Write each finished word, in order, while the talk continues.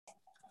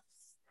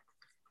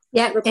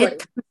Yeah, Recording. it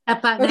comes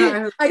up on Okay,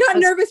 our. I got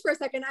nervous for a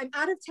second. I'm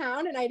out of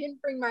town and I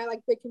didn't bring my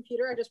like big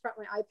computer. I just brought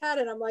my iPad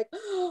and I'm like,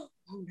 oh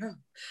no.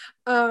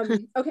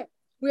 Okay,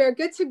 we are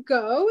good to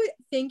go.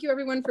 Thank you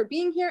everyone for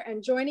being here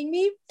and joining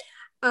me.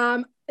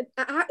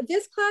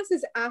 This class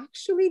is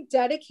actually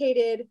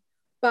dedicated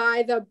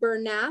by the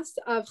Bernas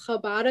of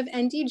Chabad of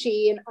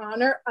NDG in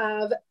honor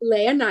of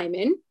Leah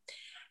Nyman.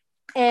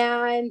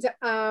 And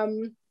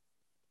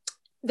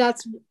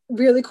that's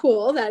really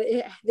cool that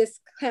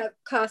this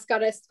class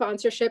got a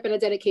sponsorship and a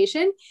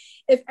dedication.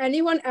 If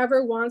anyone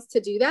ever wants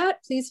to do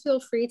that, please feel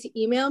free to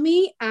email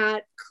me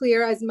at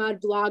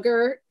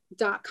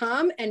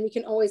clearasmudblogger.com and we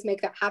can always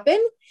make that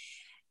happen.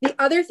 The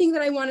other thing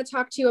that I want to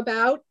talk to you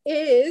about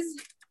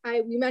is,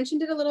 we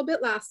mentioned it a little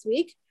bit last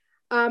week,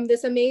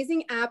 this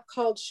amazing app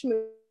called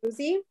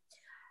Shmoozy.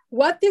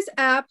 What this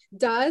app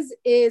does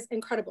is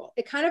incredible.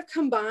 It kind of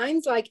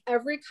combines like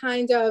every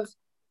kind of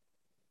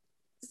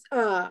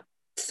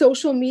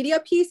social media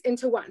piece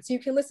into one. So you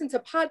can listen to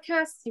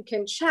podcasts, you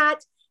can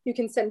chat, you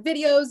can send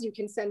videos, you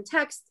can send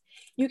text,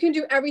 you can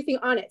do everything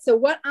on it. So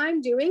what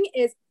I'm doing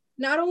is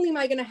not only am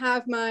I going to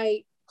have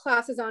my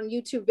classes on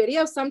YouTube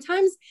video,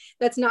 sometimes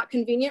that's not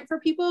convenient for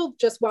people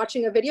just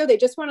watching a video. They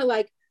just want to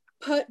like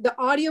put the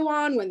audio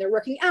on when they're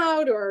working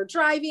out or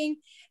driving.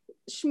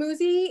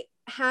 Shmoozy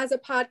has a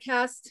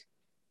podcast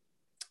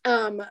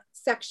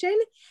section,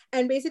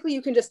 and basically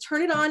you can just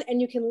turn it on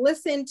and you can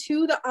listen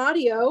to the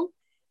audio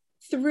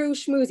through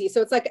Shmoozy. So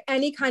it's like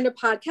any kind of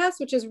podcast,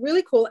 which is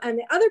really cool. And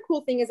the other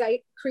cool thing is I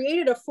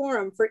created a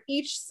forum for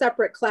each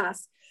separate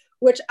class,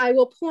 which I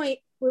put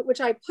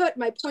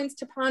my points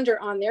to ponder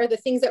on there, the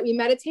things that we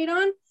meditate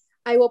on,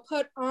 I will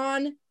put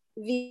on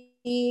the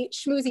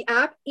Shmoozy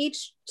app.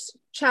 Each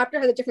chapter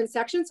has a different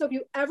section. So if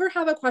you ever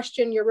have a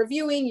question, you're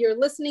reviewing, you're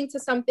listening to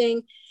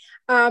something,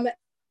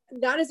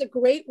 that is a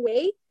great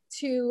way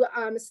to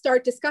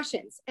start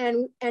discussions.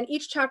 And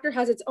each chapter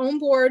has its own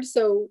board,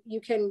 so you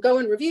can go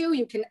and review,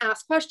 you can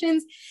ask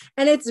questions.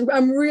 And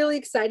I'm really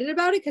excited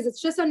about it because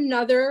it's just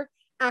another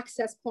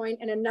access point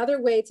and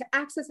another way to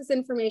access this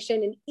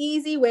information, an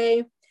easy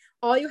way.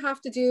 All you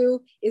have to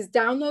do is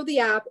download the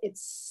app.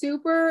 It's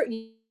super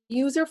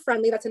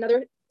user-friendly. That's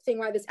another thing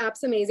why this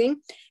app's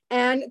amazing.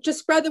 And just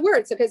spread the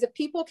word. So, because if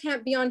people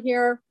can't be on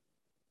here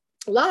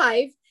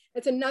live,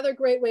 it's another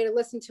great way to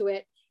listen to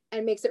it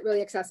and makes it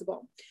really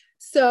accessible.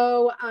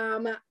 So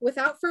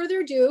without further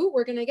ado,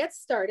 we're going to get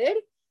started.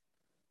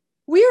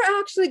 We are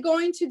actually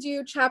going to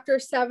do chapter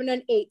 7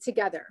 and 8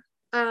 together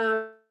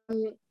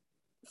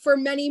for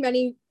many,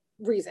 many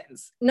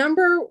reasons.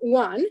 Number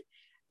one,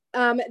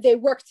 they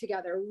work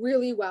together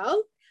really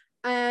well.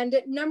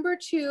 And number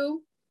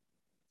two,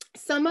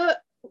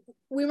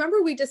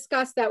 we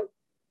discussed that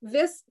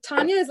this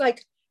Tanya is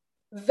like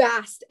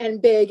vast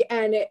and big,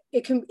 and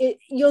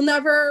you'll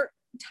never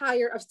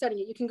tire of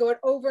studying it. You can go it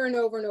over and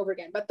over and over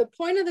again. But the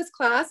point of this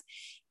class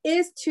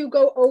is to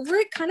go over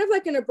it kind of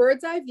like in a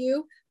bird's eye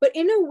view, but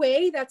in a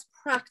way that's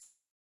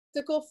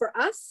practical for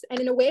us and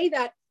in a way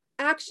that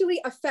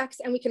actually affects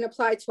and we can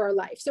apply to our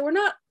life. So we're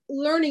not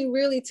learning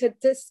really to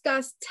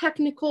discuss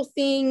technical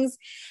things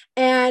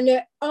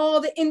and all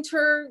the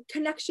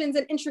interconnections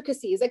and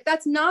intricacies. Like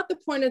that's not the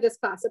point of this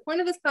class. The point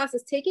of this class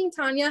is taking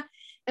Tanya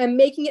and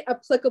making it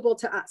applicable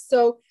to us.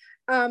 So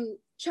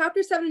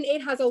chapter 7 and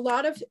 8 has a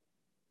lot of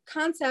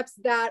concepts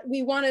that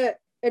we want to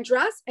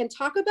address and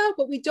talk about,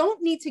 but we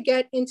don't need to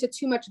get into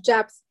too much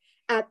depth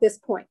at this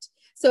point.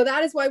 So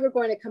that is why we're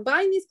going to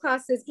combine these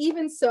classes.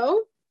 Even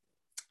so,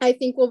 I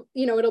think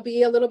it'll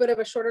be a little bit of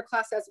a shorter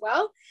class as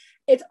well.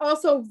 It's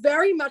also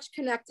very much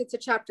connected to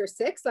chapter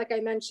 6. Like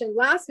I mentioned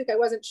last week, I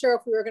wasn't sure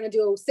if we were going to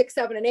do 6,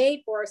 7, and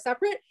 8 or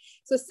separate.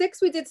 So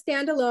 6 we did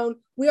standalone.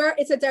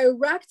 It's a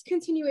direct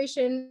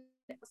continuation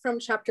from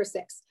chapter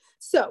 6.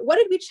 So what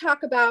did we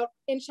talk about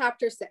in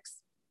chapter 6?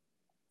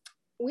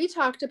 We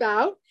talked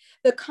about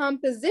the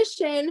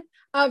composition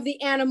of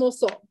the animal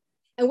soul.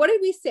 And what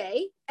did we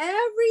say?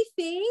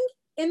 Everything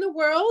in the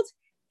world,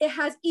 it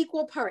has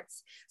equal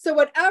parts. So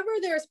whatever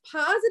there's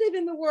positive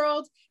in the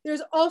world,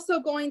 there's also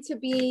going to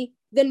be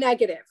the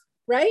negative,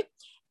 right?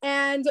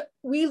 And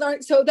we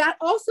learned, so that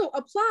also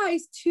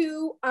applies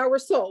to our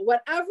soul.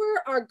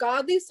 Whatever our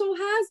godly soul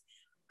has,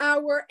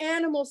 our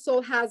animal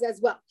soul has as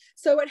well.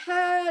 So it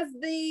has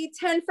the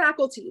 10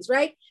 faculties,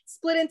 right?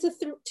 Split into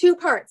 2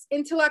 parts,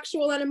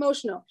 intellectual and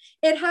emotional.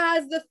 It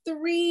has the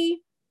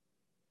 3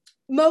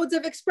 modes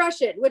of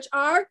expression, which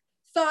are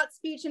thought,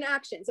 speech, and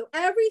action. So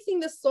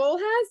everything the soul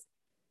has,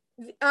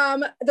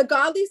 the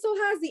godly soul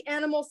has, the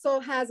animal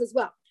soul has as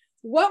well.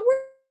 What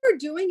we're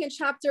doing in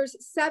chapters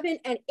 7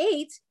 and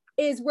 8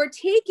 is we're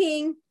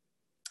taking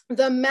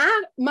the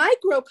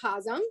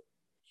microcosm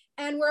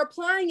and we're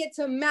applying it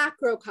to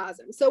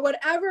macrocosm. So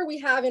whatever we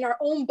have in our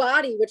own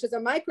body, which is a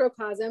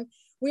microcosm,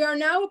 we are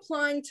now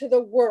applying to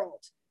the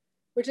world,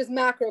 which is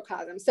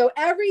macrocosm. So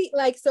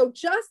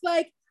just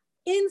like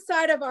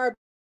inside of our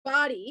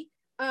body,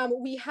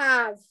 we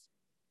have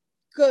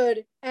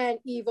good and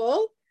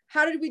evil.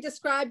 How did we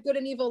describe good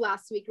and evil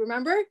last week?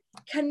 Remember?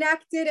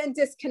 Connected and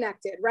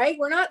disconnected, right?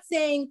 We're not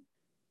saying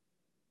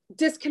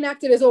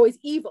disconnected is always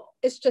evil.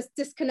 It's just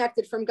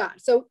disconnected from God.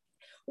 So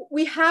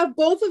we have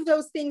both of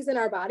those things in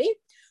our body.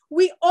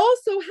 We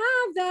also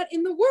have that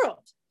in the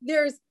world.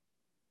 There's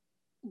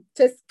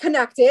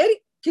disconnected,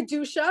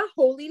 kedusha,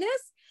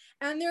 holiness,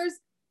 and there's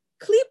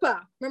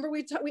klipa. Remember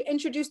we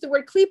introduced the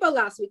word klipa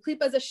last week.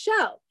 Klipa is a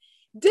shell.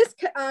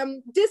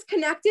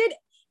 Disconnected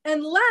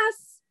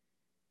unless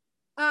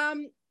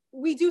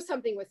we do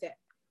something with it.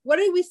 What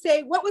did we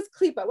say? What was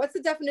klipa? What's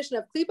the definition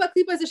of klipa?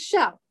 Klipa is a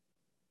shell.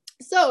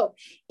 So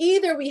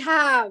either we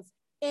have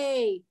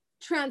a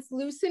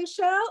translucent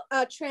shell,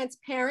 a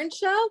transparent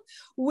shell,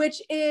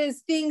 which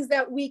is things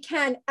that we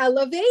can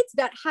elevate,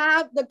 that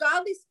have the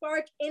godly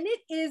spark in it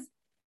is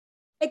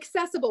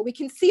accessible. We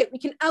can see it, we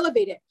can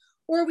elevate it.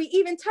 Or we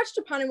even touched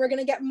upon, and we're going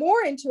to get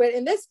more into it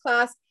in this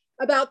class,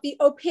 about the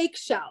opaque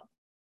shell,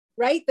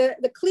 right?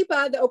 The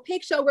klipa, the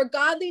opaque shell, where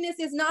godliness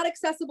is not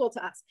accessible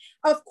to us.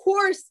 Of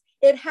course,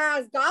 it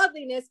has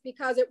godliness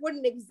because it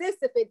wouldn't exist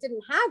if it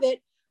didn't have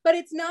it, but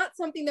it's not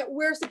something that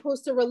we're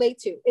supposed to relate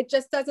to. It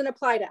just doesn't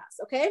apply to us,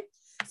 okay?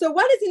 So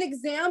what is an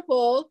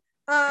example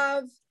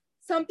of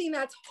something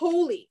that's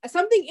holy,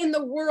 something in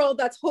the world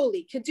that's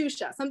holy,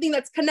 kedusha, something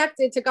that's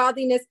connected to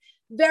godliness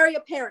very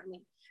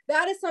apparently?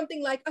 That is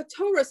something like a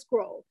Torah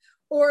scroll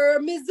or a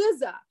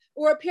mezuzah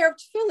or a pair of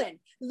tefillin.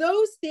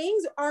 Those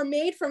things are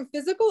made from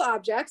physical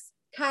objects,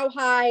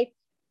 cowhide,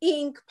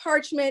 ink,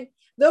 parchment.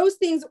 Those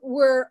things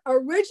were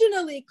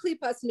originally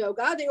klipas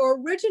noga. They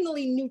were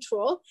originally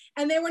neutral,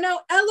 and they were now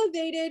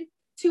elevated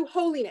to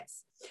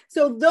holiness.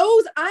 So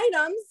those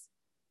items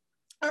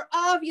are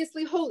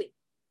obviously holy,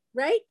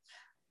 right?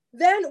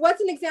 Then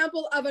what's an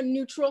example of a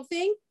neutral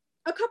thing?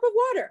 A cup of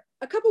water.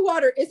 A cup of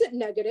water isn't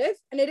negative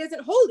and it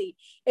isn't holy.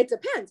 It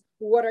depends.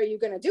 What are you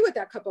going to do with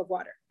that cup of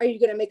water? Are you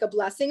going to make a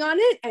blessing on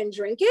it and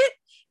drink it?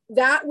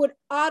 That would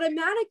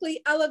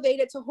automatically elevate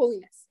it to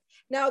holiness.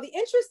 Now, the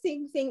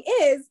interesting thing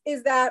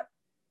is that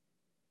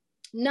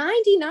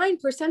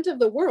 99% of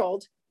the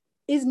world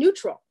is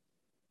neutral.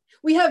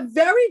 We have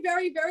very,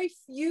 very, very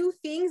few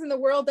things in the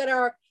world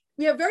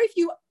we have very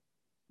few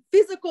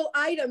physical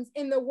items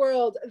in the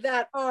world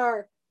that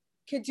are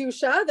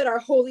kedusha, that are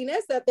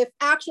holiness, that the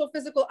actual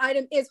physical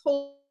item is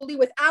holy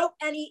without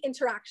any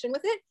interaction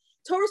with it.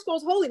 Torah scroll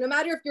is holy. No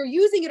matter if you're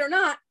using it or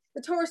not,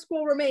 the Torah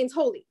scroll remains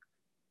holy,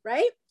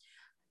 right?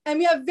 And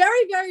we have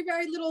very, very,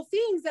 very little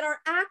things that are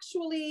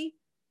actually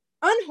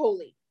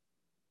unholy.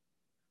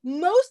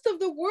 Most of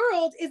the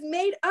world is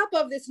made up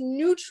of this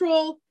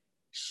neutral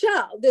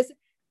shell, this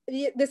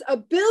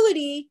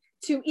ability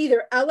to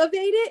either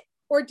elevate it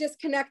or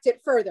disconnect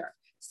it further.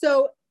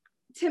 So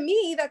to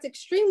me, that's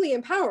extremely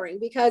empowering,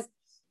 because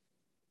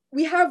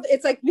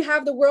it's like we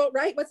have the world,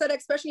 right? What's that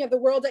expression? You have the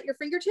world at your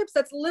fingertips.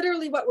 That's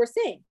literally what we're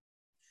saying.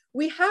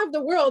 We have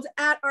the world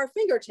at our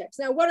fingertips.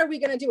 Now, what are we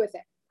going to do with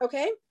it?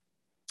 Okay.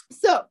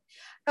 So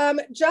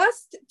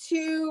just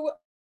to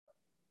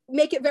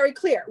make it very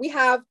clear, we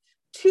have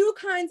two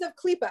kinds of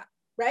klipa,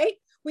 right?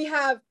 We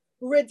have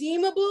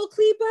redeemable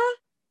klipa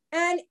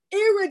and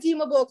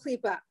irredeemable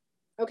klipa.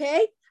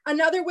 Okay.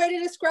 Another way to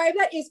describe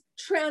that is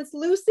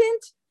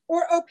translucent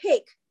or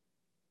opaque.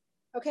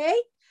 Okay.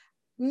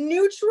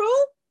 Neutral,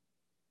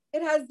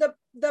 it has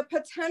the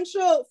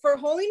potential for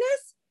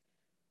holiness.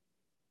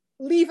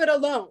 Leave it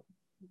alone.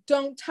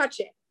 Don't touch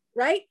it,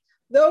 right?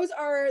 Those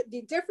are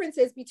the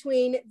differences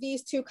between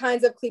these two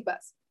kinds of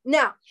klipas.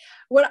 Now,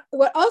 what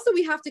also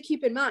we have to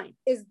keep in mind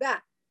is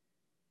that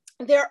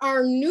there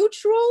are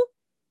neutral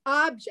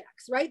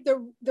objects, right?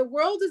 The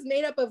world is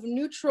made up of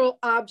neutral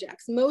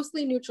objects,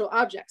 mostly neutral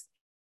objects,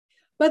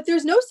 but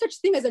there's no such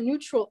thing as a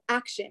neutral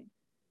action.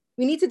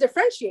 We need to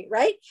differentiate,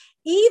 right?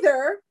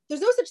 Either there's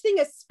no such thing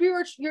as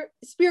you're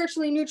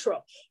spiritually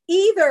neutral.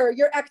 Either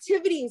your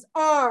activities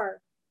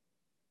are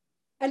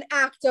an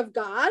act of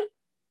God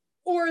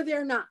or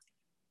they're not.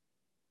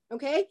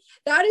 Okay?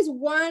 That is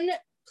one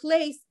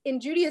place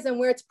in Judaism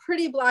where it's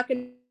pretty black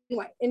and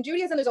white. In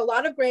Judaism, there's a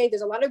lot of gray,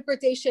 there's a lot of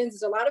gradations,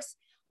 there's a lot of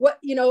what,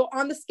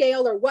 on the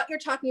scale, or what you're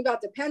talking about,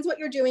 depends what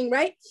you're doing,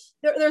 right?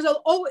 There's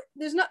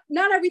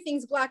not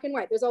everything's black and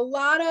white. There's a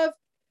lot of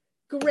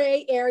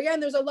gray area,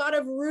 and there's a lot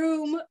of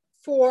room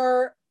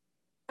for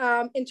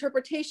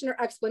interpretation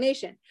or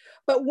explanation.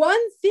 But one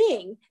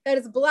thing that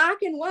is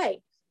black and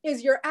white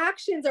is your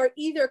actions are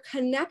either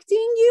connecting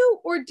you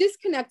or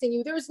disconnecting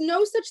you. There's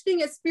no such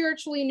thing as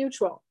spiritually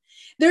neutral.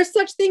 There's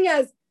such thing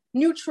as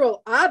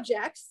neutral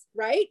objects,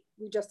 right?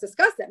 We just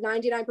discussed that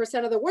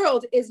 99% of the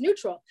world is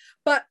neutral,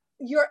 but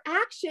your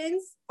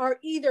actions are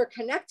either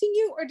connecting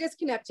you or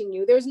disconnecting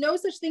you. There's no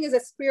such thing as a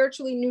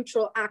spiritually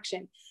neutral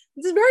action.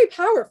 This is very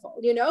powerful,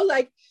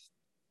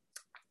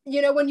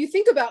 when you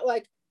think about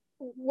like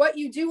what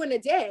you do in a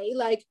day,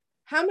 like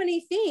how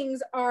many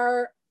things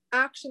are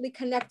actually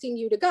connecting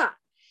you to God.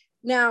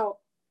 Now,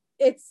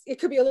 it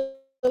could be a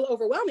little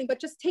overwhelming, but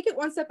just take it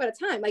one step at a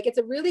time. Like, it's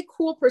a really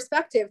cool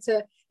perspective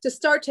to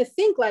start to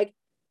think like,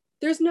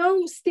 there's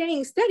no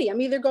staying steady.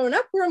 I'm either going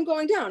up or I'm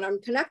going down. I'm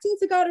connecting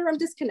to God or I'm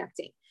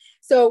disconnecting.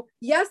 So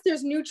yes,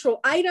 there's neutral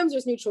items,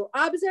 there's neutral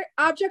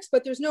objects,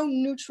 but there's no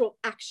neutral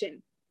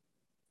action.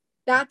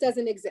 That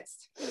doesn't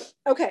exist.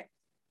 Okay.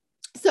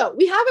 So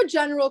we have a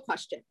general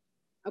question.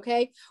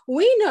 Okay.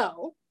 We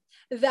know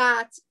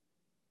that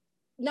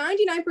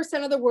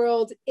 99% of the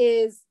world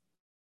is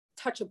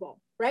touchable,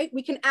 right?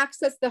 We can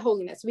access the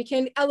holiness. We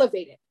can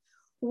elevate it.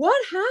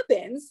 What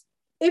happens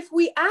if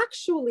we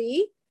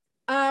actually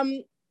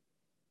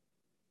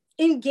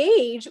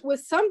engage with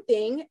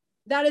something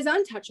that is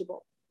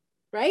untouchable,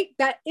 right?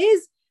 That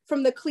is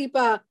from the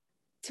klipa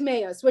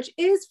timeos, which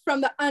is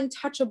from the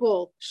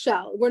untouchable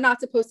shell. We're not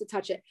supposed to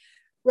touch it,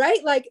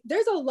 right? Like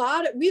there's a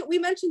lot of, we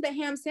mentioned the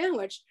ham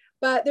sandwich,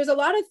 but there's a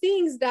lot of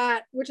things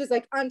that, which is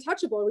like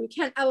untouchable. You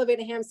can't elevate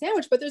a ham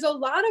sandwich, but there's a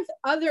lot of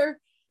other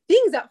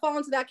things that fall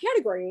into that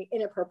category.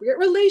 Inappropriate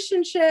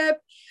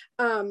relationship,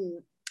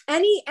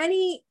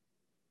 any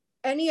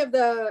of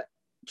the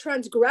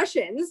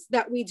transgressions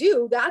that we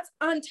do, that's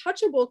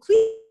untouchable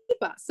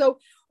klipa. So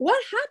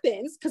what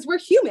happens, because we're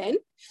human,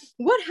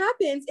 what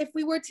happens if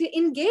we were to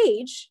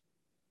engage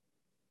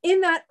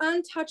in that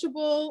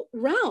untouchable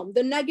realm,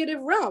 the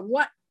negative realm?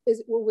 What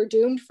is, we're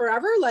doomed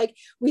forever? Like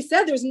we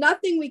said, there's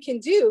nothing we can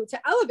do to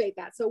elevate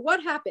that. So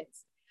what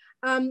happens?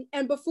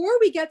 And before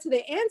we get to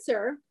the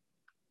answer,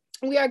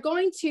 we are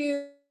going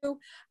to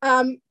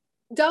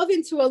delve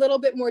into a little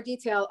bit more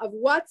detail of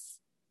what's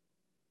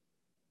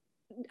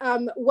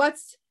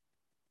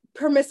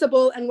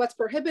permissible and what's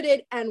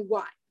prohibited and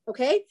why.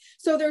 Okay,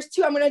 so there's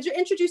two. I'm going to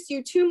introduce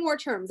you two more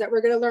terms that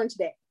we're going to learn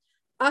today: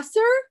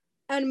 asur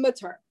and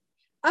mutar.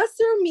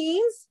 Asur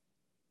means,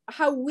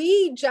 how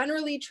we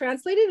generally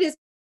translate it, is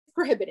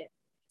prohibited,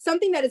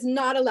 something that is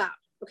not allowed.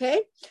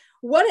 Okay,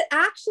 what it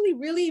actually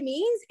really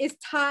means is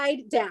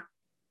tied down.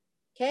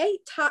 Okay,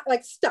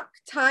 like stuck,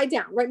 tied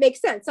down, right? Makes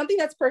sense. Something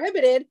that's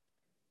prohibited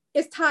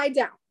is tied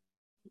down.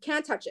 You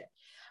can't touch it.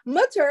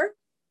 Mutar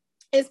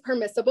is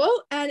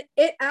permissible, and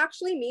it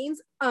actually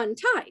means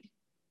untied.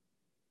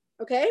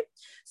 Okay,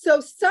 so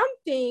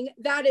something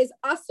that is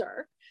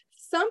asur,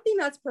 something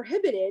that's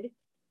prohibited,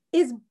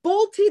 is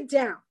bolted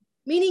down,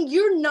 meaning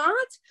you're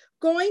not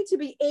going to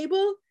be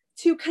able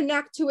to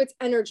connect to its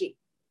energy.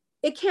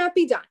 It can't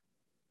be done.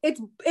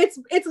 It's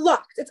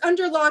locked. It's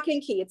under lock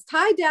and key. It's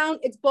tied down.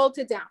 It's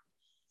bolted down.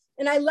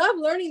 And I love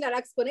learning that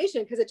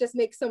explanation because it just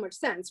makes so much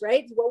sense,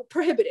 right? Well,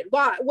 prohibited.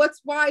 Why?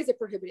 Why is it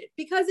prohibited?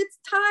 Because it's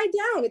tied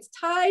down. It's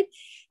tied.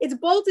 It's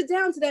bolted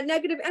down to that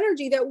negative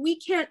energy that we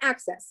can't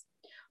access.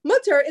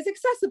 Mutar is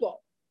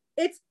accessible.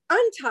 It's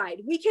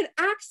untied. We can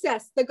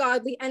access the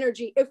godly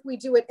energy if we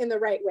do it in the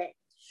right way.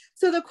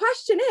 So the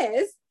question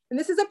is, and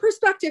this is a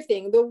perspective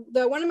thing,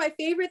 the one of my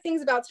favorite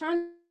things about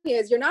Tanya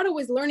is you're not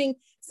always learning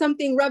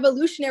something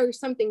revolutionary,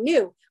 something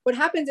new. What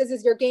happens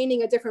is you're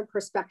gaining a different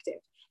perspective.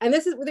 And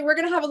this is, we're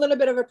going to have a little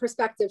bit of a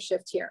perspective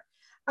shift here.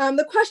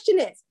 The question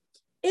is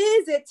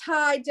it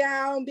tied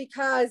down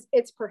because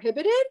it's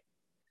prohibited,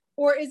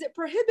 or is it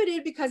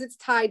prohibited because it's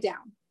tied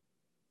down?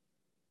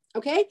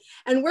 Okay,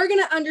 and we're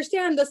going to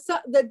understand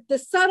the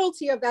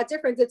subtlety of that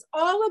difference. It's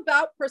all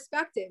about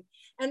perspective,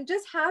 and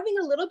just having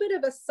a little bit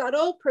of a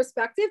subtle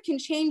perspective can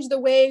change the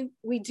way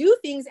we do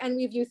things and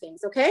we view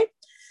things. Okay,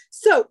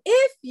 so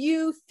if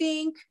you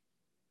think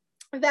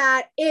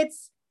that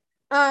it's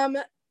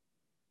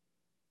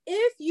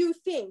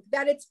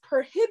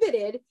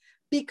prohibited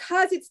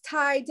because it's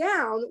tied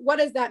down, what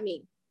does that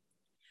mean?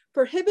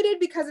 Prohibited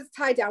because it's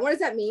tied down. What does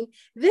that mean?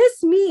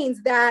 This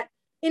means that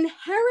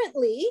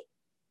inherently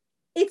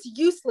it's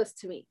useless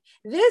to me.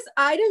 This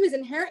item is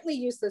inherently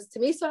useless to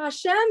me. So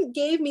Hashem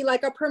gave me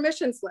like a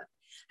permission slip.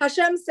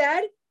 Hashem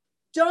said,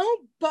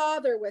 don't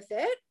bother with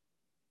it,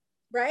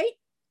 right?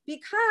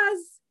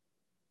 Because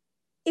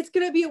it's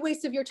going to be a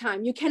waste of your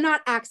time. You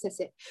cannot access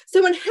it.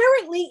 So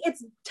inherently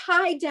it's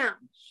tied down.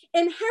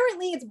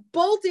 Inherently it's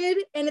bolted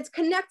and it's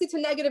connected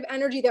to negative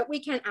energy that we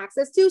can't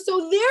access to.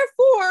 So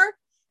therefore,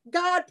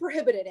 God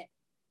prohibited it.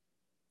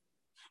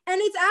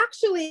 And it's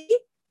actually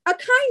a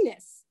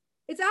kindness.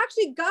 It's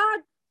actually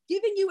God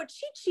giving you a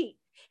cheat sheet.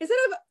 Instead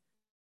of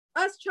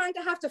us trying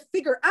to have to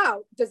figure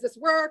out, does this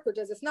work or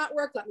does this not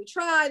work? Let me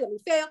try, let me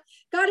fail.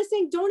 God is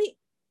saying, don't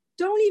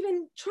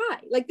even try.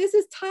 Like, this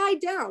is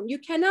tied down. You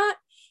cannot,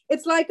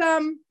 it's like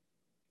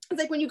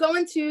when you go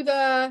into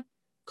the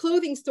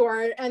clothing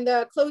store and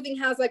the clothing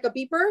has like a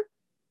beeper,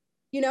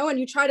 and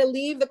you try to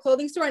leave the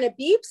clothing store and it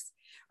beeps,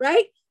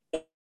 right?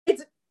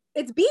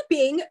 It's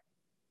beeping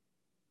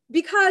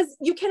because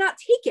you cannot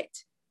take it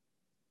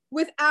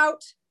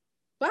without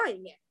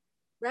buying it,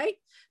 right?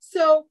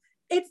 So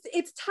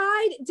it's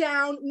tied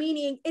down,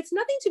 meaning it's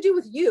nothing to do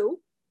with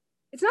you.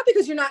 It's not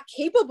because you're not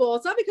capable.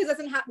 It's not because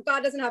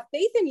God doesn't have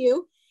faith in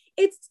you.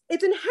 It's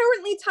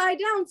inherently tied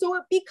down, so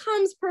it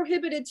becomes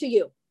prohibited to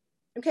you.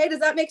 Okay, does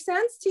that make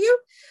sense to you?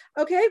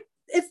 Okay,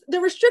 the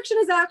restriction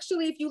is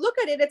actually, if you look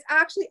at it, it's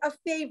actually a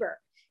favor.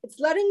 It's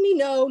letting me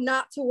know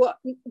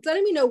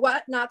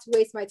what not to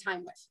waste my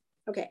time with.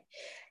 Okay,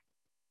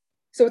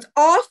 so it's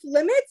off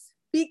limits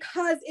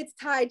because it's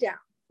tied down.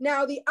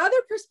 Now, the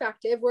other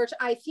perspective, which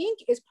I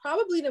think is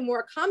probably the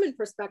more common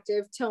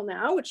perspective till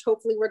now, which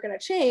hopefully we're going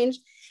to change,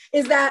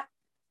 is that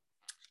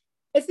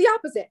it's the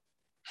opposite.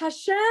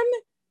 Hashem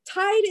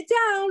tied it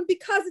down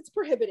because it's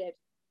prohibited.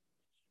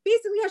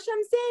 basically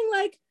Hashem's saying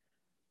like,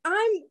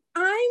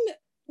 I'm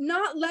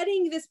not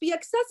letting this be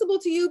accessible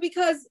to you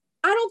because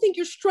I don't think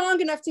you're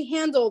strong enough to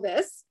handle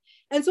this.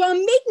 And so I'm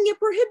making it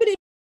prohibited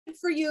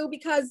for you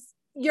because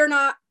you're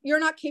not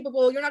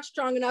capable, you're not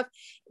strong enough.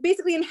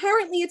 Basically,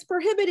 inherently it's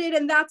prohibited,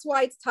 and that's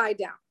why it's tied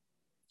down.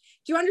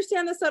 Do you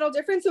understand the subtle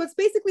difference? So it's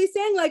basically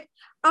saying like,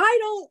 I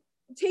don't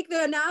take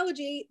the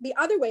analogy the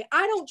other way.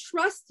 I don't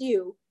trust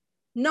you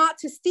not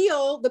to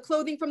steal the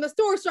clothing from the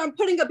store, so I'm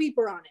putting a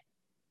beeper on it.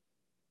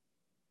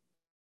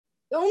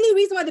 The only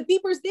reason why the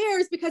beeper's there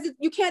is because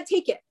you can't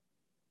take it.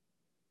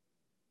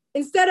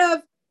 Instead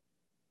of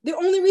the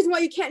only reason why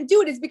you can't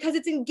do it is because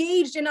it's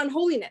engaged in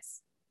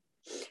unholiness.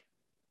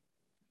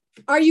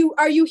 Are you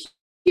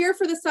here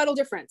for the subtle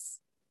difference?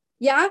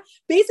 Yeah,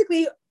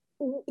 basically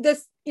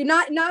this, you're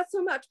not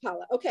so much,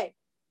 Paula. Okay,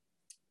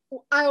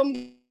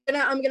 I'm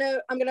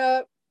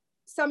gonna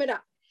sum it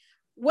up.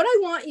 What I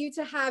want you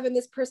to have in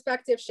this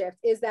perspective shift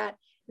is that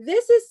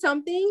this is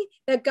something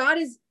that God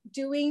is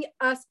doing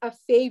us a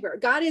favor.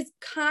 God is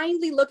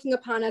kindly looking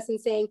upon us and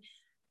saying,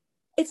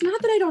 it's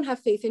not that I don't have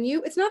faith in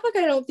you. It's not like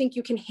I don't think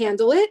you can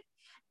handle it.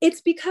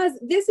 It's because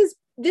this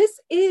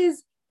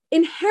is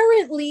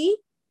inherently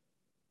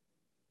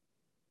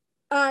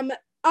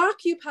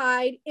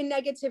occupied in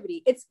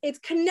negativity. It's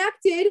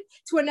connected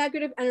to a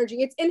negative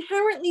energy. It's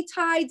inherently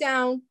tied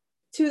down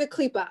to the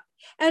klipa.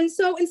 And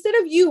so instead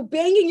of you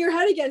banging your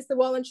head against the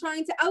wall and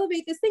trying to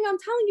elevate this thing, I'm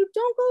telling you,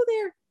 don't go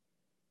there.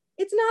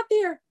 It's not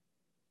there.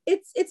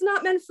 It's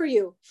not meant for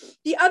you.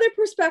 The other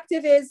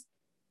perspective is,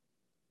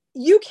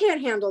 you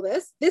can't handle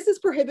this. This is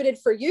prohibited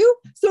for you.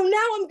 So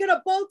now I'm going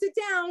to bolt it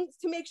down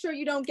to make sure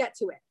you don't get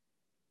to it.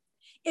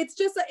 Is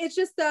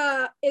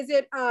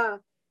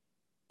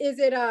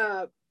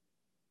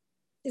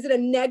it a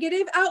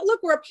negative outlook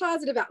or a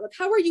positive outlook?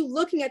 How are you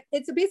looking at,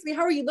 basically,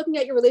 how are you looking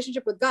at your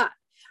relationship with God?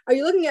 Are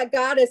you looking at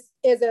God as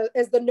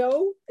the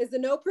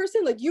no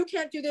person? Like, you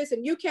can't do this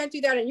and you can't do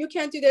that and you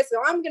can't do this,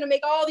 so I'm going to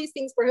make all these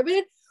things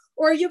prohibited?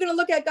 Or are you going to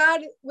look at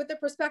God with the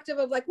perspective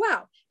of like,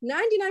 wow,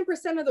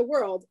 99% of the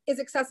world is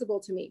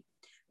accessible to me.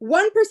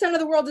 1% of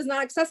the world is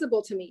not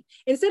accessible to me.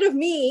 Instead of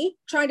me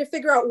trying to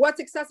figure out what's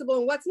accessible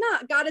and what's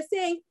not, God is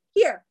saying,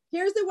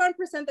 here's the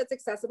 1% that's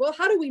accessible.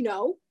 How do we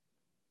know?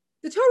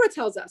 The Torah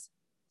tells us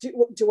do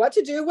what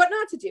to do, what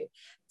not to do.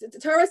 The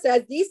Torah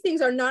says these things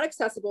are not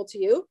accessible to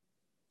you.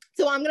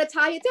 So I'm going to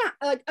tie it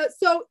down.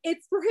 So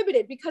it's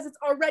prohibited because it's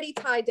already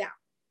tied down.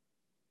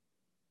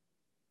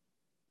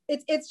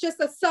 It's just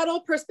a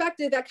subtle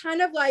perspective that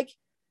kind of like,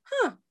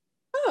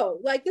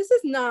 like this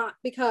is not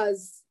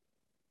because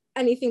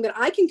anything that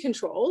I can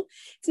control.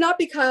 It's not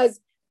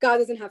because God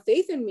doesn't have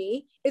faith in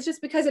me. It's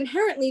just because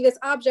inherently this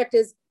object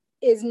is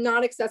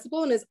not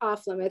accessible and is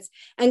off limits.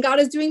 And God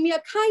is doing me a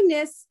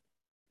kindness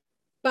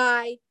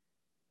by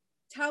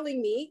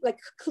telling me, like,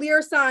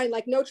 clear sign,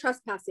 like no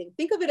trespassing.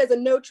 Think of it as a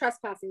no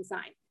trespassing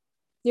sign,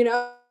 you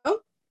know?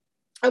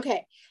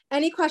 Okay.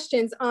 Any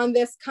questions on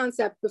this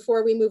concept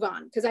before we move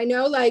on? Because I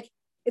know like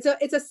it's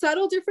a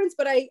subtle difference,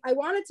 but I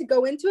wanted to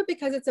go into it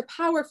because it's a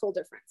powerful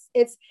difference.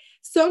 It's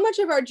so much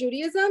of our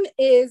Judaism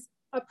is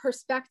a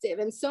perspective.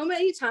 And so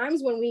many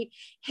times when we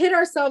hit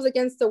ourselves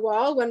against the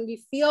wall, when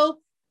we feel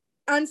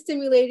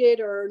unstimulated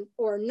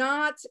or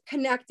not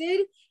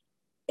connected,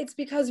 it's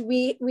because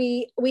we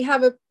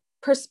have a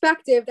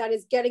perspective that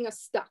is getting us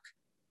stuck.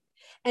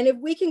 And if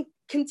we can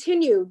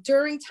continue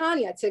during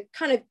Tanya to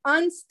kind of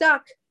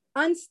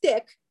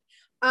unstick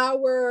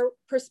our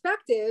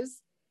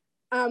perspectives,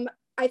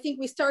 I think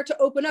we start to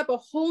open up a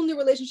whole new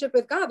relationship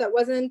with God that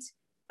wasn't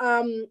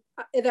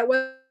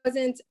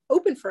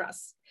open for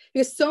us.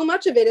 Because so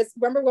much of it is,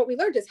 remember what we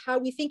learned, is how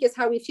we think is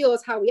how we feel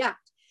is how we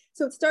act.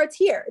 So it starts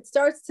here. It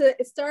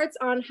starts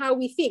on how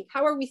we think.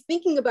 How are we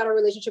thinking about our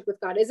relationship with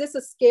God? Is this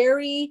a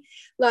scary,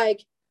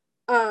 like,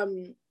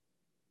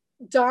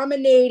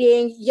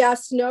 dominating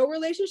yes, no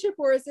relationship?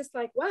 Or is this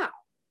like, wow,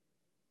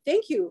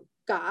 thank you,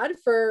 God,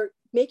 for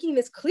making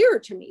this clearer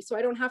to me so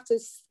I don't have to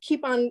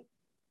keep on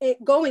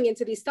going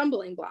into these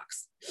stumbling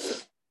blocks.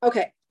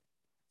 Okay.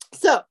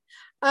 So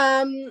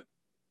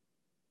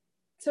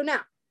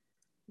now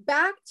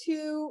back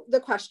to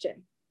the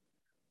question.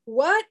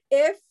 What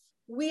if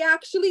we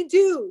actually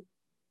do?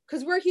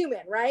 Because we're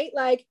human, right?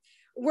 Like,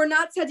 we're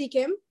not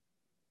tzaddikim,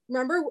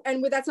 remember?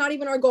 And that's not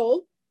even our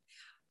goal.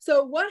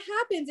 So what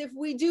happens if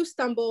we do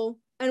stumble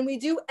and we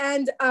do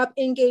end up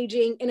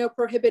engaging in a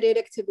prohibited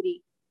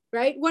activity,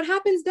 right? What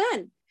happens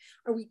then?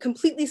 Are we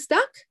completely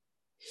stuck?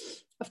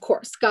 Of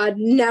course, God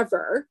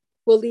never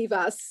will leave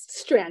us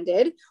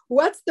stranded.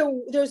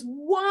 There's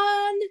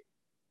one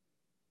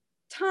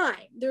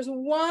time, there's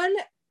one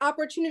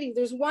opportunity,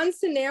 there's one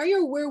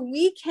scenario where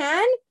we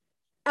can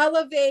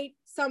elevate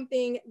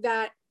something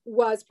that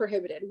was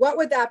prohibited. What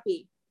would that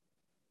be?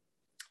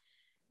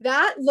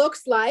 That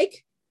looks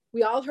like,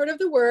 we all heard of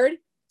the word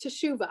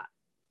teshuvah,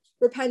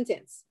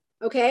 repentance,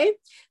 okay?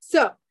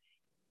 So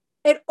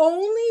it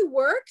only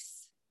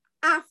works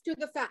after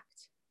the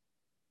fact,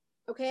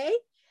 okay?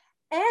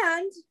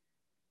 And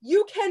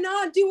you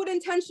cannot do it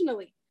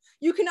intentionally.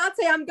 You cannot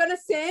say, I'm gonna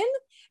sin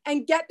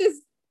and get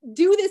this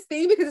do this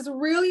thing because it's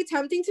really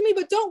tempting to me,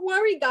 but don't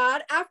worry,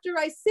 God, after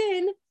I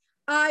sin,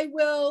 I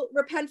will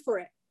repent for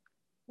it.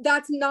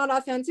 That's not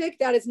authentic.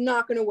 That is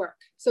not going to work.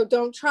 So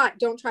don't try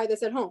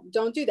this at home.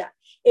 Don't do that.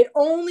 It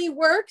only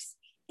works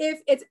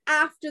if it's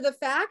after the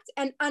fact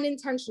and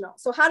unintentional.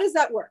 So how does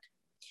that work?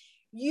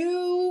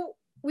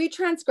 We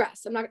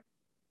transgress.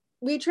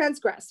 We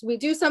transgress. We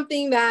do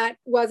something that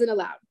wasn't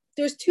allowed.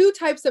 There's two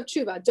types of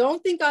tshuva.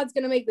 Don't think God's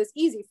going to make this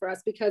easy for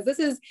us, because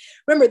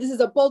remember, this is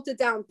a bolted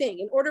down thing.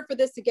 In order for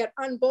this to get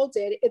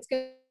unbolted, it's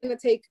going to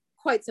take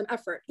quite some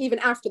effort, even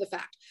after the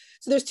fact.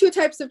 So there's two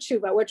types of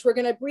tshuva, which we're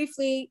going to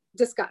briefly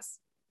discuss.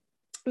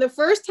 The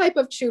first type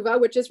of tshuva,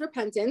 which is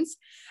repentance.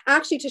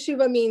 Actually,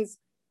 teshuva means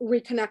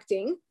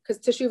reconnecting,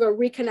 because teshuva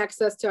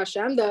reconnects us to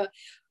Hashem.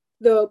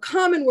 The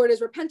common word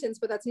is repentance,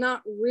 but that's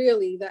not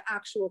really the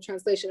actual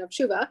translation of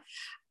tshuva.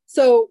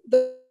 So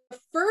the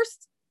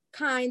first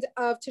kind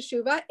of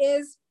teshuva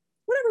is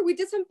whatever, we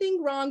did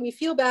something wrong, we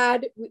feel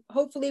bad,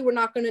 hopefully we're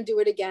not going to do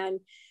it again.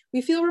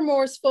 We feel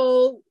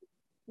remorseful,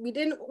 we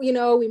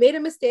made a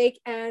mistake,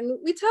 and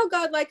we tell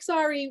God, like,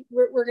 sorry,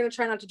 we're going to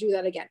try not to do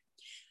that again.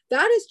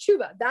 That is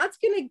tshuva. That's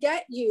going to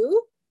get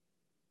you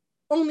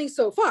only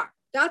so far.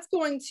 That's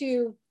going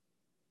to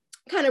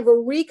kind of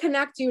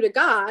reconnect you to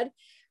God,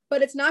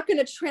 but it's not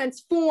going to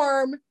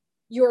transform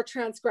your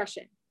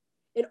transgression.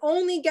 It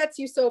only gets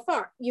you so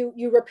far.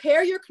 You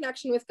repair your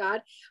connection with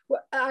God.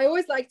 I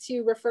always like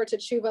to refer to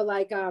tshuva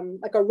like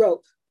a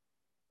rope,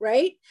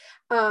 right?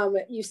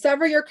 You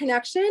sever your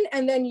connection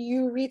and then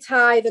you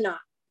retie the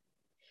knot.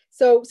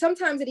 So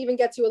sometimes it even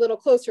gets you a little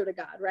closer to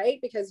God, right?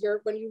 Because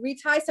when you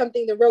retie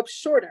something, the rope's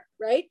shorter,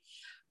 right?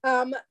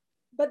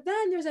 But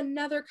then there's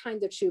another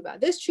kind of tshuva.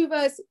 This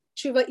tshuva is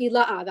tshuva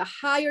ila'ah, the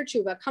higher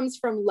tshuva, comes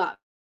from love.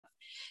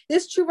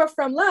 This tshuva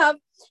from love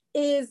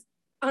is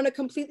on a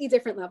completely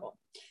different level.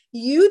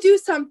 You do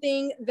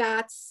something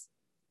that's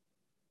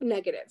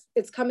negative.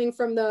 It's coming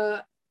from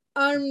the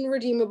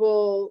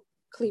unredeemable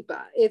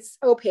klipa. It's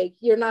opaque.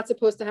 You're not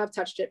supposed to have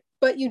touched it,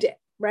 but you did,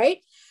 right?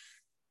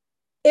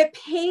 It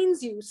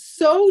pains you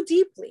so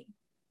deeply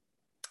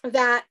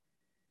that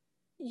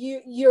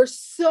you're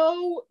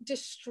so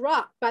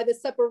distraught by the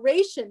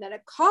separation that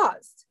it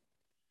caused,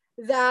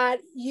 that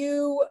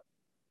you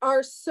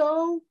are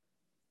so,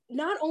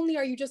 not only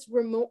are you just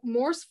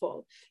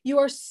remorseful, you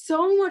are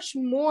so much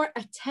more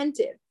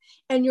attentive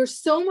and you're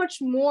so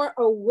much more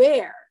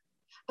aware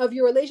of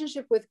your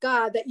relationship with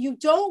God that you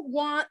don't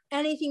want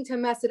anything to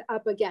mess it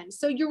up again.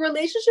 So your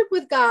relationship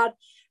with God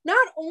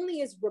not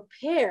only is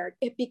repaired,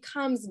 it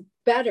becomes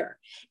better.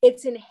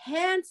 It's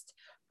enhanced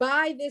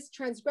by this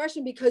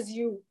transgression, because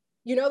you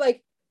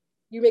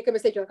make a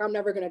mistake, you're like, I'm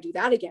never going to do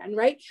that again,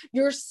 right?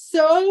 You're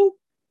so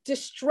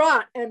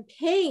distraught and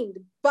pained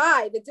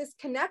by the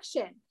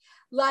disconnection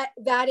that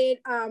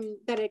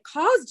it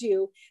caused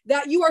you,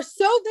 that you are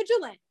so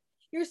vigilant.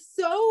 You're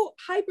so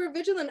hyper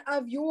vigilant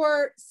of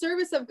your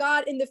service of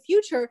God in the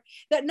future,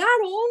 that not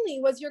only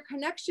was your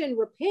connection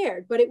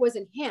repaired, but it was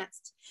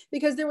enhanced,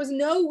 because there was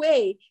no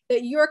way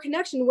that your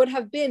connection would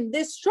have been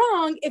this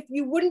strong if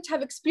you wouldn't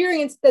have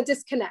experienced the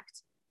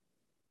disconnect.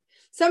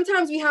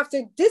 Sometimes we have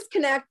to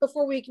disconnect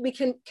before we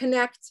can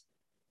connect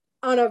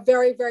on a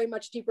very, very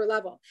much deeper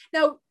level.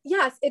 Now,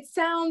 yes, it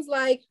sounds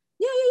like,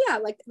 yeah,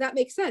 like that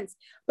makes sense.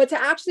 But to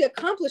actually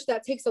accomplish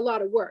that takes a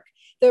lot of work.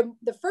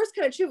 The first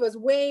kind of tshuva is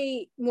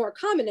way more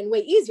common and way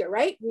easier,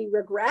 right? We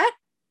regret,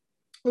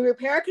 we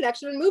repair our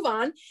connection and move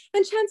on.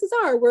 And chances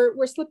are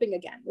we're slipping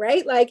again,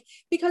 right? Like,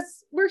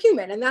 because we're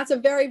human, and that's a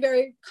very,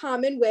 very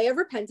common way of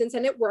repentance,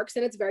 and it works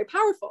and it's very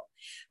powerful.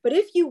 But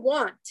if you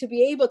want to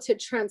be able to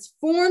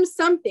transform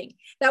something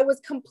that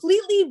was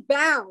completely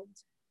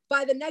bound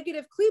by the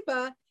negative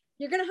klipa,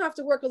 you're going to have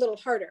to work a little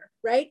harder,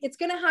 right? It's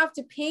going to have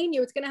to pain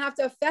you. It's going to have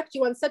to affect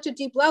you on such a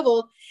deep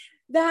level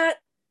that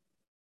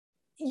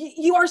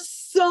you are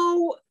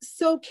so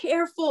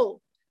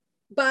careful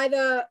by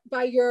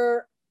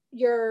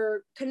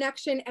your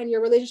connection and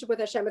your relationship with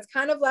Hashem. It's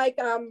kind of like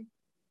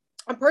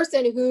a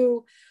person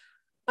who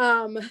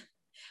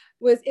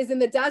is in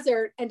the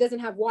desert and doesn't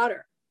have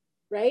water,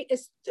 right?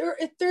 Is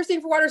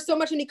thirsting for water so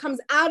much, and he comes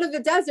out of the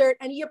desert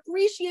and he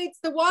appreciates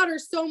the water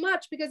so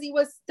much because he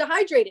was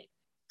dehydrated,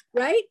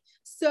 right?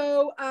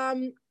 So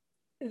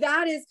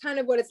that is kind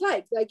of what it's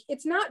like. Like,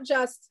 it's not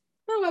just,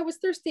 oh, I was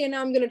thirsty and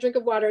now I'm going to drink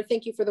of water.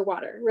 Thank you for the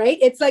water, right?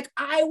 It's like,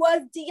 I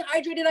was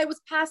dehydrated. I was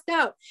passed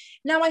out.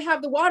 Now I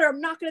have the water. I'm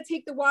not going to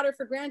take the water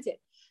for granted.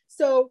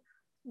 So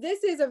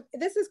this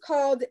is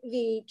called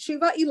the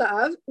tshuva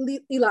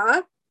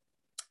ilah,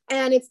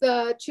 and it's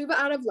the tshuva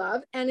out of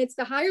love, and it's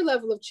the higher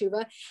level of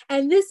tshuva.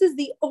 And this is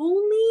the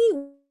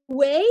only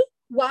way,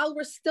 while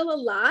we're still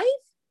alive,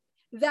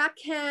 that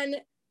can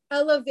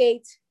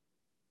elevate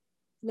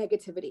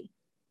negativity.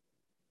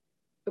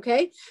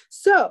 Okay,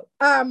 so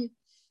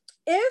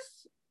if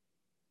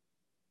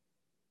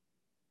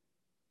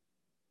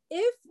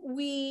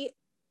we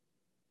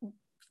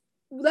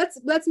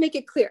let's make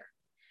it clear,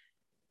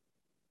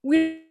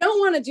 we don't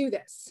want to do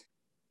this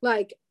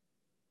like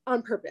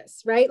on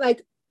purpose, right?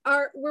 Like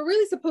we're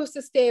really supposed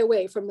to stay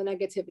away from the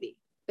negativity.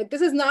 Like,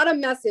 this is not a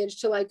message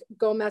to like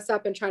go mess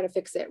up and try to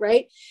fix it,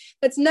 right?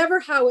 That's never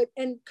how it,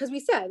 and because we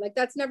said, like,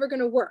 that's never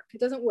going to work.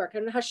 It doesn't work.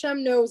 And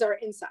Hashem knows our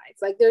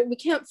insides. Like, we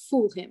can't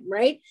fool him,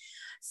 right?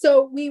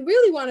 So we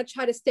really want to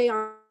try to stay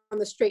on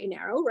the straight and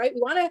narrow, right?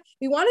 We want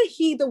to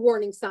heed the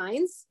warning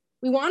signs.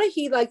 We want to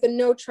heed like the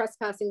no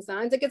trespassing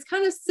signs. Like, it's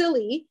kind of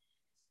silly.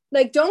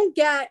 Like, don't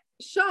get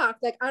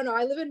shocked. Like, I don't know,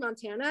 I live in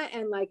Montana,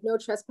 and like no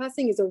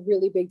trespassing is a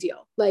really big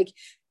deal. Like,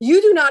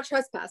 you do not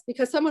trespass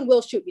because someone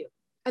will shoot you.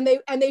 And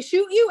they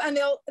shoot you, and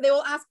they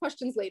will ask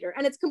questions later,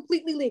 and it's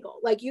completely legal.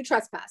 Like, you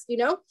trespassed, you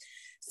know?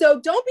 So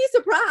don't be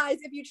surprised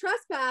if you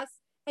trespass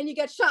and you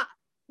get shot.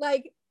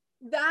 Like,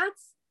 that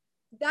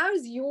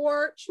is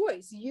your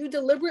choice. You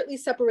deliberately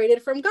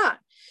separated from God.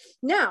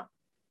 Now,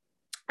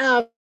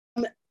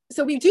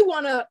 so we do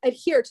want to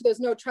adhere to those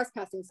no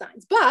trespassing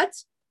signs, but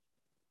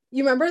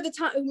you remember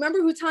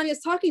who Tanya is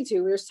talking to?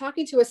 We're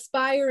talking to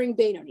aspiring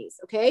Beinonis,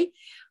 okay?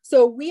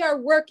 So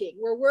we're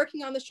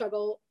working on the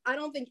struggle. I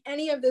don't think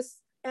any of this,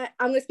 I'm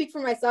going to speak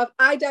for myself.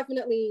 I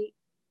definitely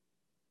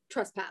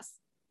trespass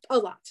a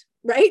lot,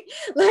 right?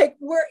 Like,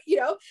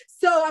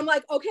 so I'm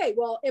like, okay,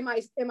 well, am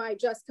I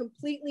just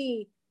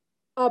completely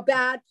a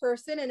bad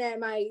person, and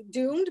am I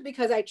doomed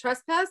because I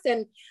trespass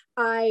and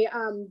I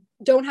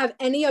don't have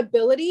any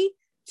ability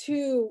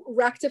to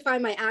rectify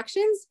my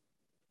actions?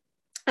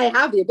 I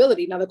have the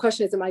ability. Now the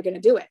question is, am I going to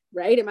do it,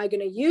 right? Am I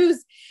going to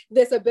use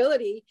this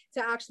ability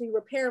to actually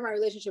repair my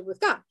relationship with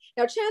God?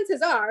 Now,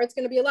 chances are it's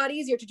going to be a lot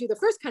easier to do the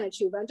first kind of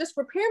tshuva and just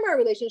repair my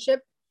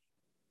relationship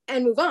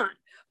and move on.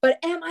 But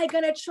am I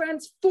going to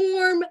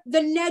transform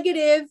the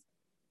negative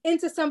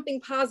into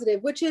something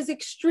positive, which is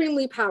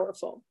extremely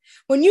powerful?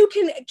 When you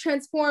can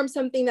transform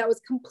something that was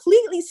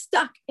completely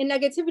stuck in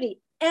negativity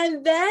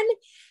and then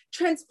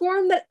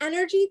transform that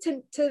energy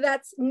to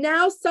that's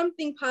now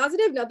something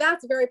positive, now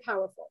that's very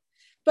powerful.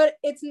 But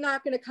it's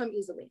not going to come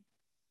easily.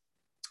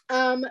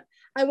 I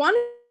want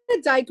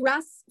to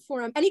digress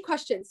for any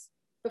questions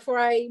before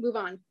I move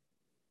on.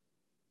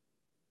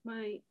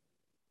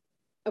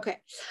 Okay,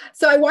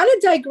 so I want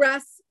to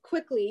digress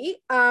quickly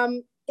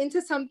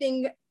into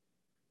something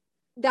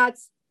it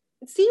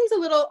seems a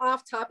little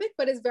off topic,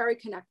 but is very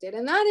connected,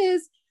 and that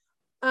is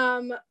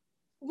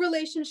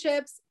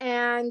relationships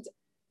and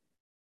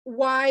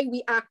why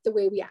we act the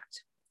way we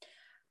act.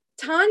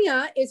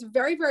 Tanya is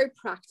very, very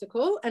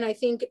practical, and I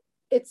think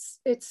it's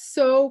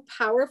so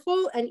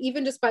powerful, and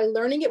even just by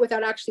learning it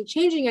without actually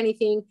changing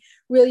anything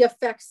really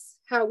affects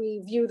how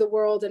we view the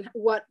world and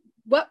what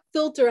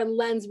filter and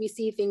lens we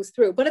see things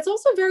through. But it's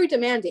also very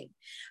demanding.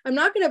 I'm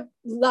not going to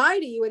lie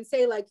to you and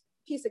say like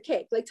piece of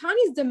cake. Like,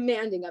 Tanya's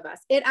demanding of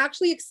us. It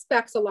actually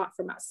expects a lot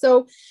from us.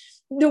 So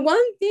the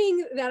one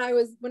thing that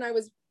when I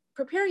was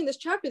preparing this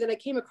chapter that I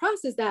came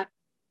across is that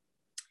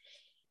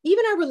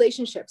even our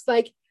relationships,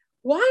 like,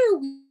 why are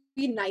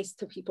we nice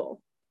to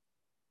people?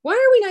 Why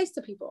are we nice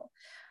to people?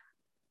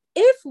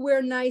 If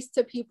we're nice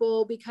to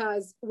people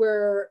because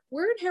we're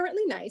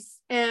inherently nice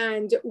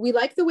and we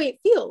like the way it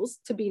feels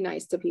to be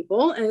nice to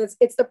people, and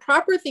it's the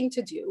proper thing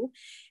to do,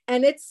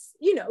 and it's,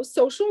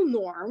 social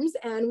norms,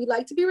 and we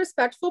like to be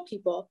respectful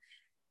people,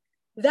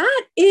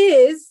 that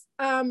is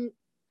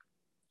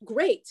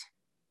great.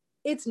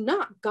 It's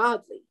not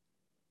godly.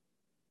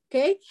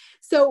 Okay,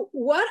 so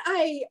what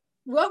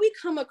we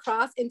come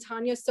across in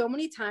Tanya so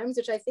many times,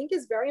 which I think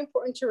is very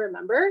important to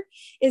remember,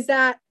 is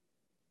that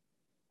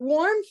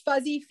warm,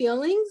 fuzzy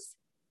feelings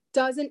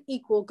doesn't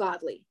equal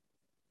godly.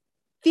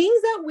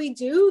 Things that we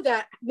do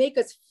that make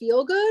us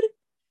feel good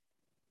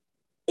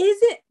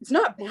it's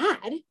not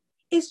bad.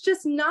 It's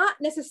just not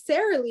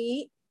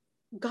necessarily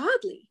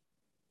godly,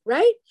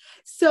 right?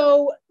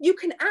 So you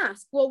can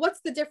ask, well,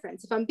 what's the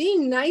difference? If I'm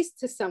being nice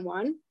to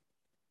someone,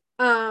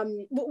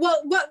 according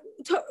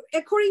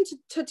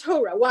to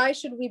Torah, why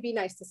should we be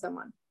nice to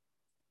someone?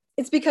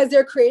 It's because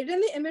they're created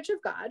in the image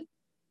of God,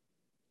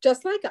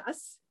 just like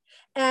us,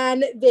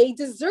 and they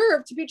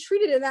deserve to be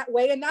treated in that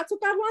way, and that's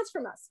what God wants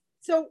from us.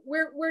 So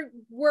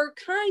we're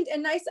kind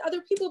and nice to other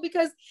people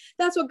because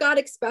that's what God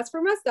expects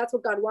from us. That's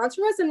what God wants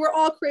from us, and we're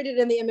all created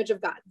in the image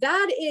of God.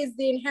 That is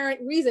the inherent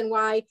reason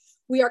why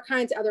we are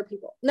kind to other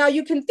people. Now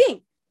you can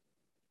think,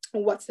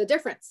 what's the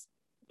difference?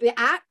 The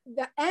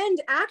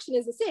end action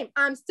is the same.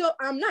 I'm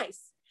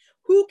nice.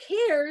 Who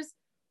cares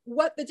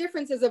what the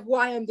difference is of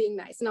why I'm being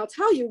nice? And I'll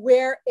tell you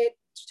where it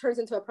turns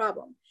into a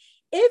problem.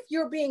 If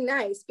you're being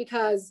nice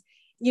because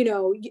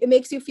it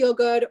makes you feel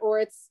good, or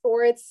it's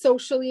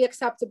socially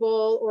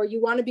acceptable, or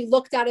you want to be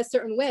looked at a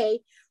certain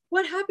way,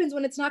 what happens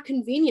when it's not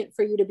convenient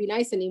for you to be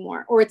nice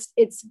anymore, or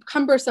it's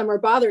cumbersome or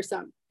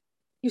bothersome?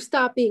 You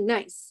stop being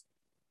nice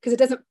because it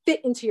doesn't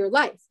fit into your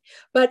life.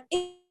 But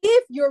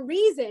if your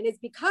reason is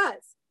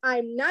because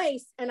I'm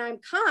nice and I'm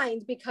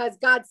kind because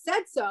God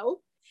said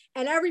so,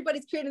 and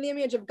everybody's created in the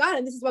image of God,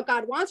 and this is what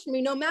God wants from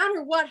me, no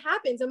matter what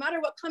happens, no matter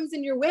what comes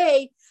in your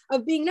way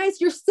of being nice,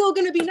 you're still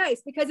going to be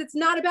nice because it's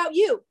not about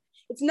you.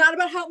 It's not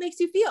about how it makes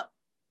you feel.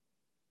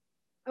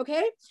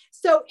 Okay?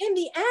 So in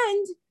the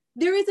end,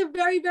 there is a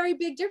very, very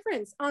big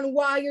difference on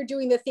why you're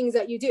doing the things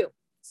that you do.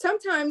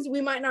 Sometimes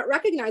we might not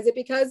recognize it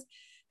because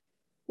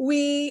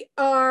we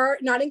are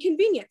not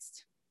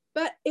inconvenienced.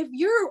 But if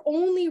your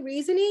only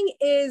reasoning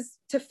is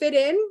to fit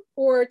in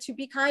or to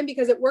be kind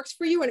because it works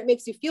for you and it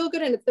makes you feel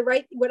good and it's the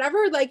right,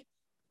 whatever, like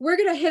we're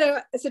going to hit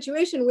a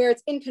situation where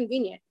it's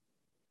inconvenient.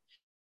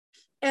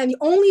 And the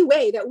only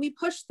way that we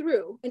push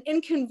through an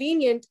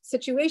inconvenient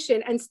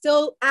situation and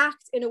still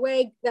act in a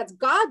way that's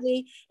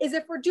godly is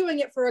if we're doing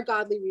it for a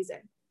godly reason.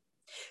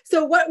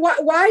 So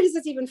why does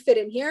this even fit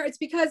in here? It's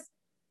because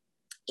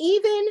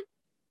even,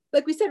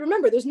 like we said,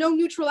 remember, there's no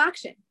neutral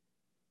action.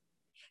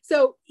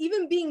 So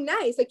even being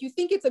nice, like you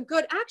think it's a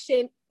good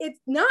action, it's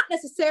not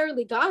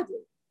necessarily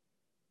godly.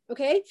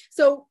 Okay.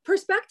 So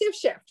perspective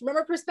shift,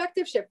 remember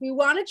perspective shift. We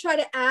want to try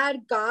to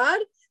add God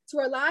to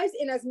our lives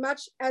in as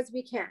much as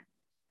we can.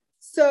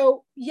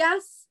 So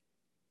yes,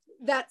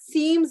 that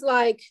seems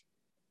like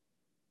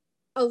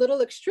a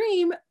little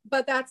extreme,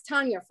 but that's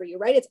Tanya for you,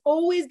 right? It's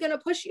always going to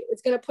push you.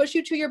 It's going to push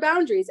you to your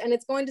boundaries. And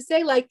it's going to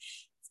say like,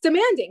 it's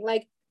demanding,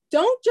 like,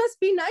 don't just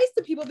be nice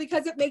to people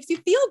because it makes you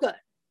feel good.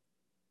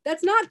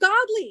 That's not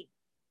godly.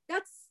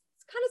 That's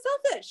kind of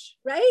selfish,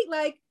 right?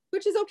 Like,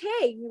 which is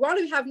okay. You want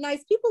to have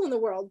nice people in the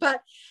world,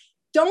 but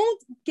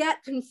don't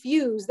get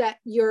confused that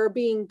you're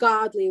being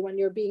godly when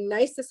you're being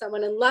nice to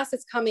someone, unless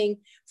it's coming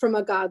from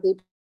a godly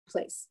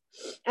place.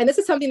 And this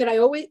is something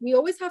that we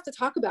always have to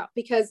talk about,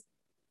 because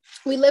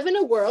we live in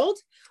a world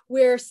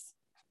where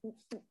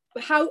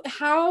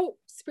how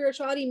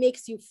spirituality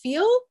makes you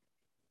feel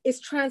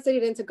is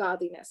translated into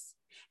godliness.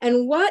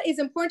 And what is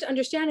important to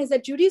understand is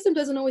that Judaism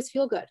doesn't always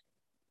feel good.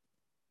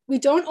 We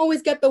don't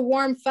always get the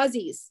warm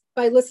fuzzies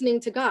by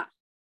listening to God.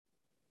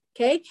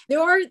 Okay, there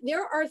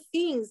are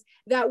things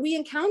that we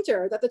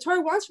encounter that the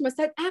Torah wants from us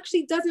that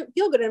actually doesn't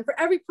feel good. And for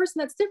every person,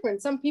 that's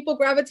different. Some people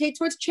gravitate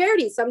towards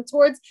charity, some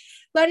towards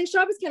lighting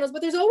Shabbos candles,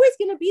 but there's always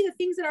going to be the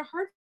things that are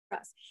hard for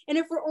us. And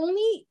if we're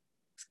only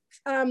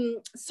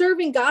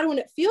serving God when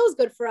it feels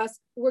good for us,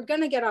 we're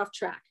going to get off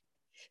track,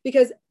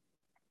 because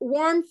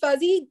warm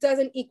fuzzy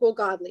doesn't equal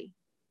godly.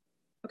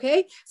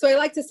 Okay, so I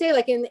like to say,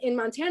 like in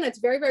Montana, it's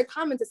very, very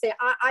common to say,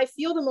 I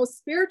feel the most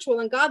spiritual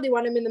and godly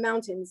when I'm in the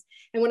mountains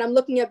and when I'm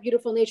looking at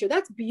beautiful nature.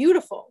 That's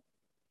beautiful.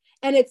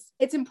 And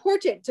it's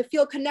important to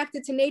feel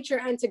connected to nature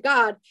and to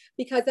God,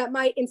 because that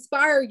might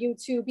inspire you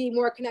to be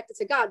more connected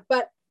to God.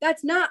 But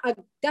that's not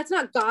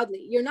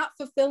godly. You're not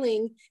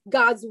fulfilling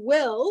God's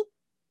will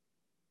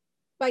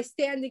by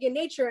standing in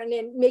nature and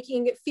then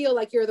making it feel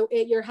like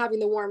you're having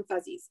the warm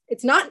fuzzies.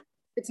 It's not.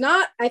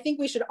 I think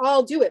we should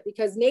all do it,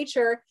 because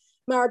nature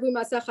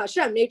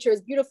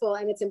is beautiful,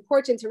 and it's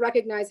important to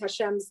recognize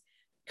Hashem's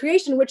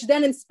creation, which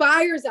then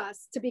inspires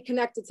us to be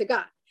connected to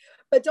God.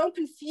 But don't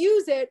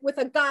confuse it with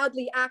a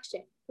godly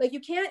action. Like, you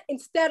can't,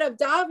 instead of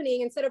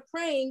davening, instead of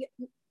praying,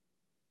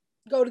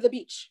 go to the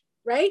beach,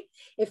 right?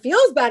 It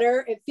feels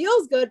better, it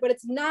feels good, but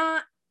it's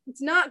not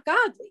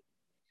godly,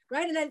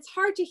 right? And then it's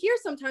hard to hear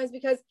sometimes,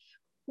 because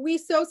we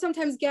so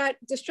sometimes get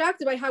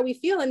distracted by how we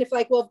feel. And if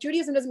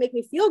Judaism doesn't make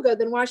me feel good,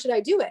 then why should I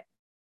do it?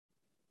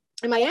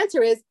 And my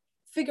answer is,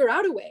 figure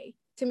out a way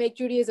to make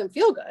Judaism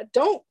feel good.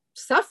 Don't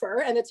suffer.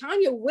 And the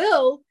Tanya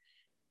will,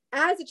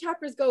 as the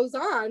chapters goes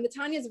on, the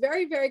Tanya is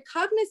very, very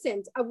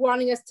cognizant of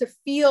wanting us to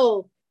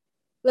feel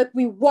like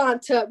we don't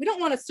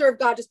want to serve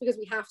God just because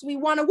we have to. We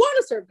want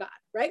to serve God,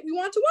 right? We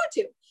want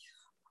to.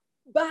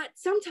 But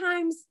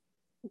sometimes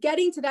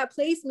getting to that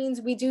place means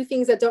we do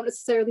things that don't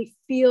necessarily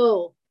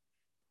feel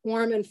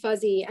warm and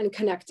fuzzy and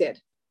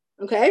connected.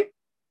 Okay.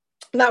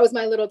 That was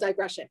my little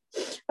digression.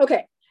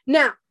 Okay.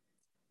 Now,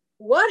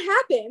 what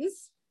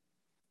happens?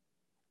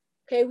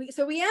 Okay,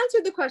 we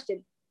answered the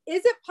question: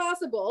 is it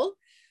possible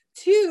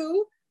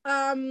to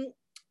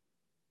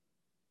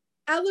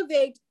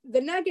elevate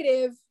the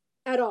negative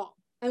at all?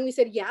 And we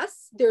said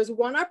yes. There's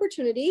one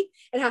opportunity.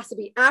 It has to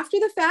be after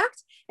the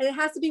fact, and it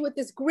has to be with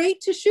this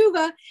great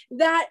teshuvah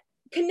that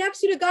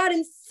connects you to God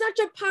in such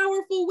a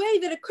powerful way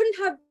that it couldn't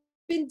have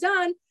been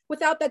done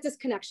without that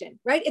disconnection.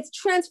 Right? It's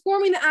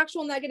transforming the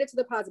actual negative to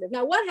the positive.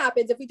 Now, what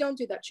happens if we don't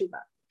do that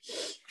teshuvah?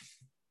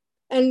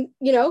 And,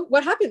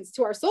 what happens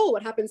to our soul?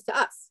 What happens to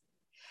us?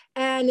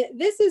 And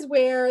this is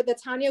where the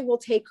Tanya will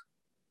take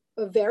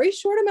a very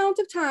short amount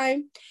of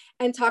time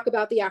and talk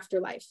about the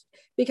afterlife.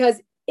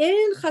 Because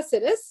in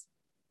Chassidus,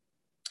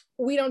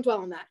 we don't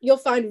dwell on that. You'll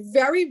find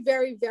very,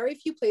 very, very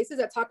few places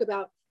that talk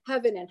about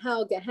heaven and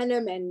hell,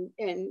 Gehenna,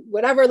 and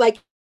whatever. Like,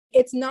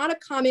 it's not a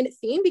common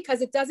theme,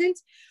 because it doesn't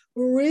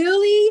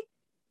really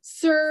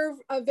serve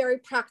a very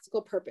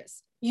practical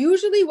purpose.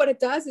 Usually what it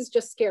does is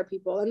just scare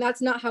people. And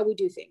that's not how we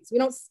do things. We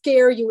don't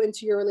scare you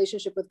into your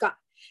relationship with God.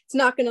 It's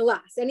not going to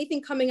last.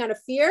 Anything coming out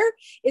of fear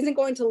isn't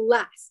going to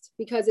last,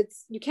 because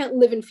you can't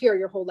live in fear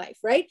your whole life,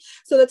 right?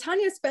 So the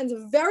Tanya spends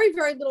very,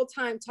 very little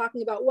time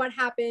talking about what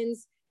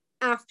happens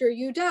after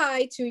you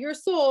die to your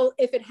soul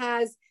if it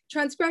has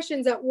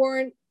transgressions that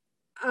weren't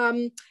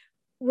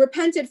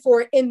repented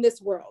for in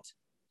this world.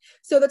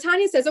 So the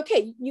Tanya says,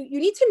 okay, you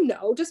need to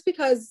know, just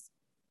because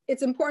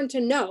it's important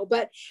to know,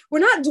 but we're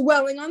not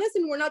dwelling on this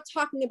and we're not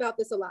talking about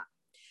this a lot.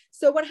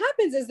 So what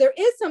happens is there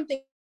is something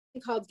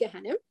called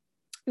Gehenna.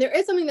 There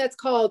is something that's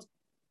called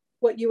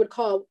what you would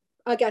call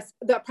I guess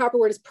the proper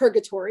word is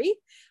purgatory,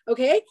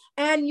 okay?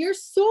 And your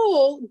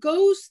soul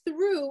goes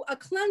through a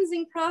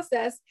cleansing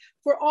process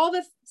for all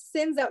the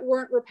sins that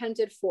weren't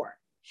repented for.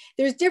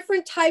 There's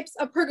different types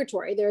of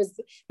purgatory. There's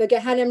the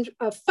Gehenna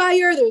of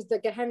fire, there's the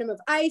Gehenna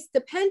of ice,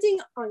 depending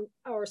on,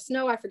 or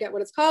snow, I forget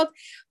what it's called,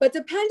 but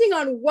depending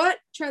on what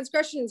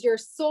transgressions your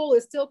soul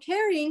is still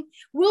carrying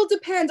will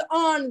depend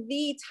on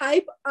the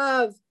type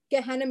of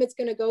Gehenna it's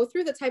going to go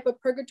through, the type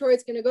of purgatory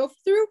it's going to go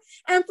through,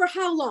 and for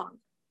how long,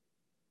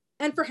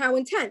 and for how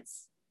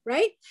intense,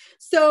 right?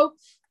 So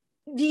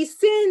these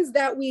sins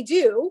that we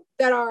do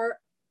that are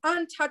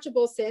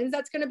untouchable sins,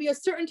 that's going to be a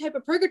certain type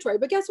of purgatory.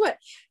 But guess what?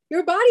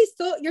 Your body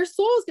still, your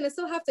soul is going to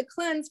still have to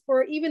cleanse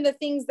for even the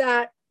things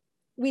that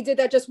we did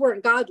that just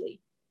weren't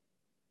godly,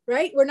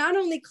 right? We're not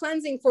only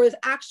cleansing for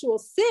actual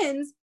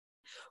sins,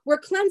 we're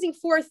cleansing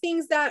for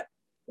things that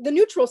the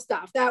neutral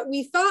stuff that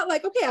we thought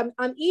like, okay,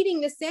 I'm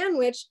eating this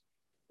sandwich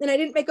and I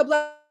didn't make a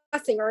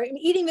blessing, or I'm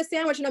eating the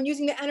sandwich and I'm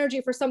using the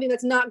energy for something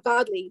that's not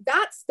godly.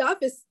 That stuff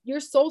is your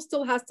soul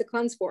still has to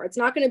cleanse for. It's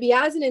not going to be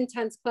as an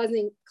intense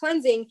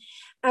cleansing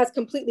as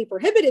completely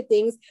prohibited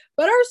things,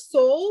 but our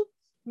soul,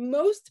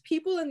 most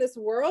people in this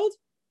world,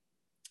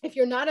 if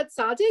you're not a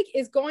tzaddik,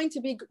 is going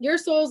to be, your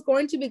soul is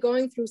going to be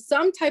going through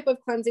some type of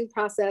cleansing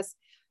process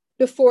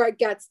before it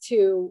gets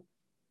to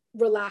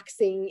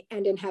relaxing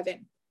and in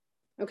heaven.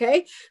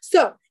 Okay,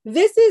 so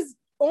this is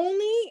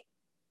only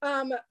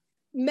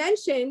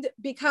mentioned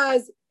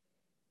because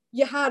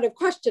you had a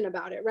question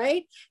about it,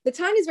 right? The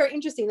Tanya is very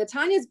interesting. The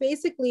Tanya is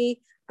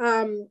basically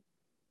the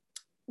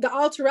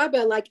Alter Rebbe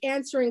like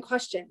answering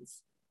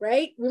questions,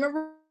 right?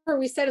 Remember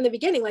we said in the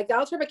beginning, like the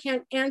Alter Rebbe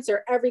can't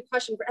answer every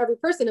question for every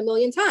person a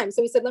million times.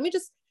 So he said, let me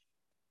just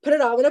put it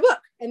all in a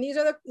book. And these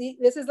are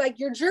this is like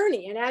your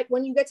journey. And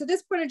when you get to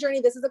this point of journey,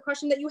 this is a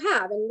question that you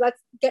have. And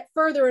let's get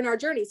further in our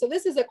journey. So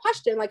this is a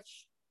question, like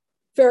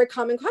very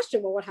common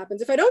question. Well, what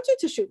happens if I don't do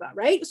teshuvah,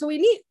 right? So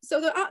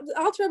the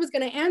Alter Rebbe is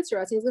going to answer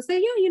us. He's going to say,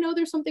 yeah,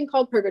 there's something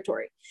called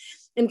purgatory.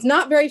 And it's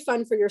not very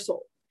fun for your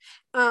soul.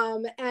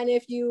 And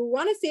if you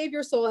want to save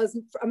your soul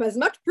from as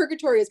much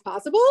purgatory as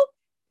possible,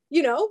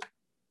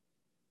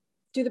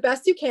 do the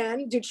best you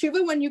can, do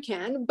teshuvah when you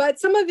can, but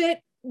some of it,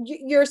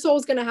 your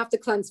soul's going to have to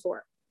cleanse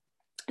for.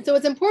 So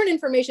it's important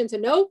information to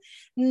know,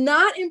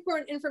 not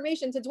important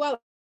information to dwell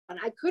on.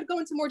 I could go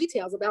into more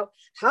details about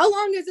how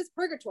long is this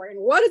purgatory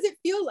and what does it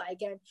feel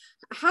like and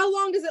how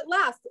long does it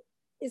last?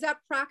 Is that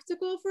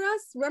practical for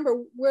us?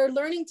 Remember, we're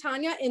learning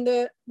Tanya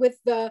with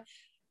the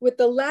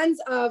lens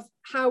of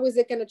how is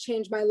it going to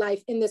change my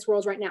life in this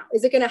world right now?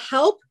 Is it going to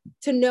help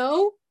to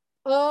know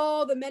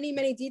all the many,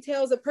 many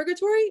details of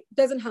purgatory?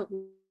 Doesn't help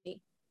me.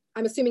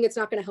 I'm assuming it's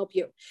not going to help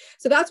you.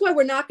 So that's why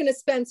we're not going to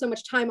spend so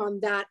much time on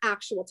that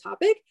actual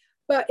topic,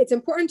 but it's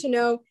important to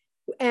know,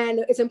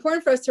 and it's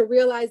important for us to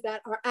realize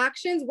that our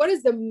actions,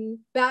 what's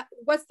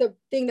the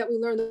thing that we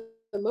learn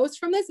the most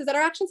from this is that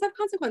our actions have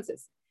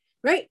consequences,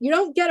 right? You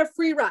don't get a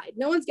free ride.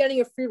 No one's getting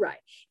a free ride.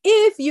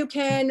 If you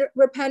can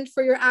repent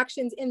for your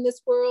actions in this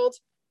world,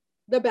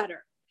 the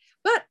better.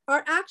 But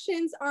our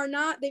actions are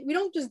not, we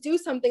don't just do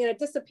something and it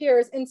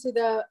disappears into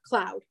the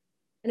cloud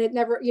and it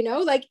never,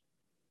 like,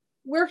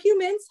 we're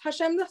humans.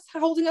 Hashem is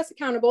holding us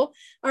accountable.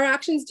 Our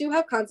actions do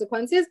have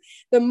consequences.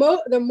 The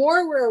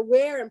more we're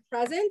aware and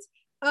present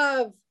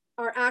of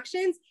our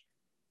actions,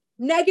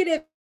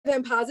 negative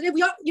and positive.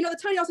 The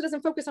Tanya also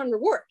doesn't focus on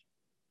reward.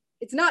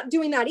 It's not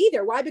doing that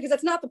either. Why? Because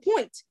that's not the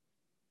point.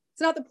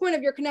 It's not the point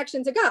of your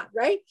connection to God,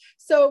 right?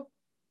 So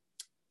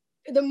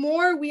the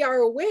more we are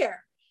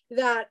aware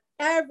that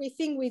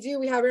everything we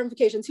do, we have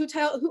ramifications. This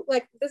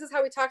is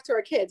how we talk to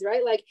our kids,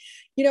 right? Like,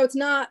 it's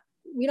not,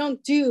 we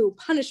don't do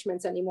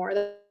punishments anymore.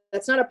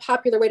 That's not a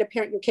popular way to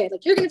parent your kid.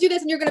 Like, you're going to do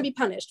this and you're going to be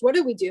punished. What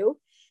do?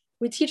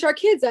 We teach our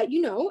kids that,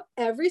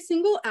 every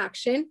single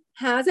action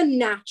has a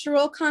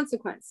natural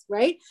consequence,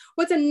 right?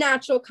 What's a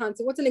natural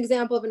consequence? What's an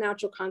example of a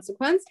natural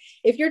consequence?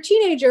 If your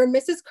teenager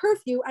misses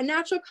curfew, a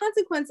natural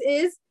consequence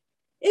is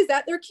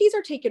that their keys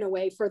are taken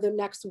away for the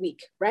next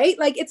week, right?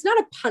 Like, it's not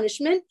a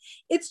punishment.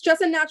 It's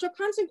just a natural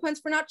consequence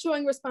for not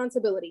showing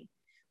responsibility.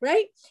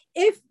 Right?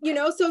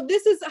 So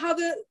this is how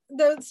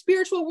the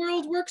spiritual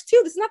world works too.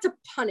 This is not to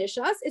punish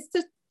us. It's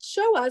to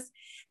show us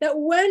that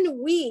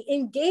when we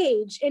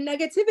engage in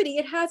negativity,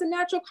 it has a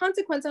natural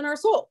consequence on our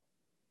soul.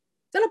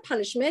 It's not a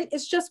punishment.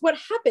 It's just what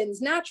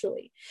happens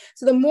naturally.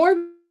 So the more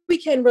we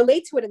can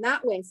relate to it in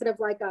that way, instead of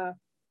like a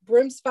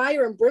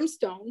fire and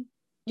brimstone,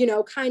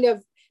 kind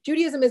of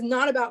Judaism is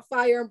not about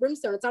fire and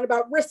brimstone. It's not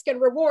about risk and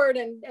reward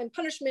and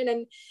punishment.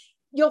 And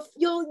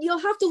you'll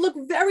have to look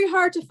very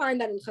hard to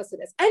find that in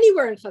Chassidus.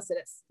 Anywhere in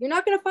Chassidus, you're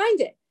not going to find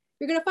it.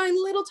 You're going to find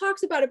little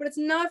talks about it, but it's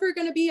never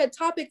going to be a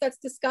topic that's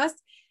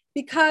discussed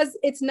because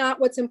it's not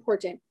what's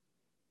important.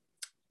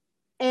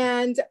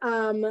 And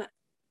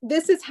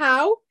this is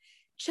how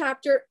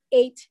chapter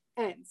 8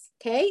 ends.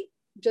 Okay,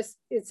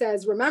 it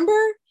says, remember,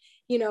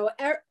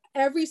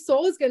 every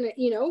soul is going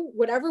to,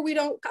 whatever we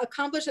don't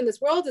accomplish in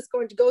this world is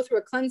going to go through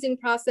a cleansing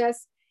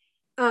process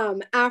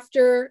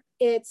after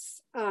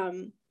it's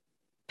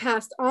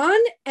passed on,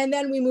 and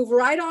then we move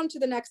right on to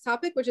the next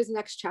topic, which is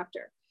next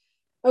chapter.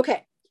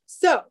 Okay,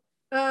 so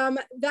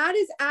that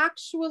is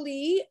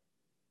actually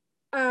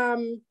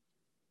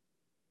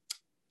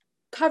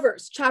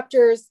covers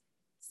chapters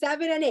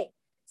 7 and 8.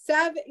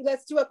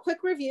 Let's do a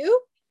quick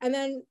review. And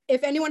then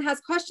if anyone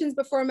has questions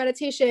before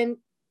meditation,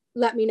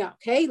 let me know,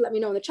 okay? Let me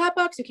know in the chat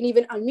box. You can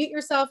even unmute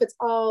yourself. It's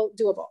all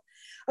doable.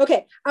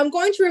 Okay, I'm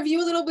going to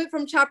review a little bit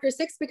from chapter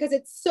 6 because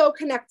it's so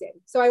connected.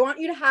 So I want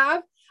you to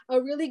have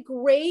a really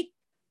great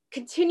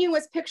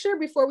continuous picture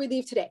before we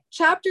leave today.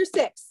 Chapter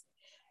 6,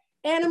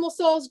 animal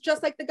souls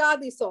just like the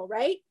godly soul,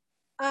 right?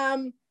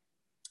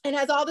 It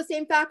has all the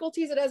same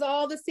faculties. It has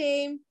all the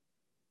same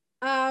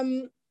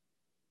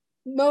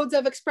modes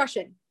of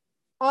expression,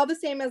 all the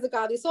same as the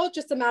godly soul,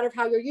 just a matter of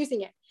how you're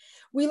using it.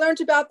 We learned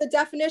about the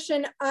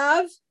definition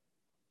of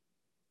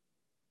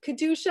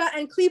Kedusha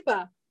and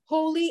Klipa,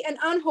 holy and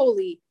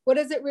unholy. What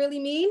does it really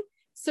mean?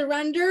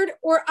 Surrendered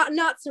or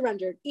not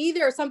surrendered.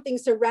 Either something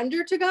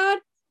surrendered to God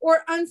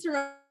or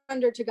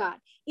unsurrendered to God.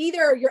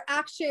 Either your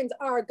actions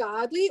are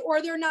godly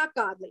or they're not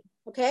godly,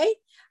 okay?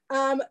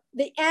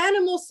 The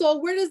animal soul,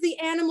 where does the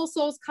animal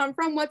souls come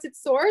from? What's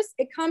its source?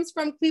 It comes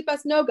from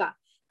Klipas Noga,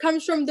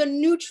 comes from the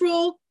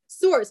neutral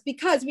source,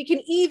 because we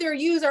can either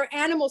use our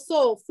animal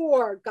soul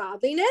for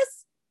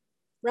godliness,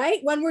 right?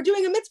 When we're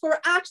doing a mitzvah, we're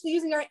actually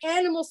using our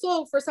animal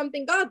soul for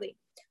something godly,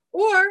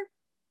 or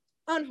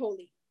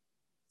unholy.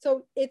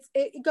 So it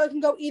can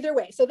go either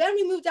way. So then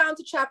we move down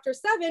to chapter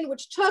 7,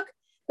 which took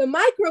the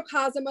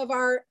microcosm of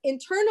our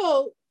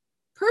internal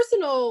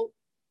personal,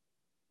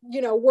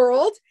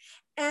 world,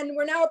 and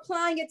we're now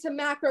applying it to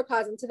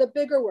macrocosm, to the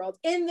bigger world.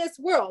 In this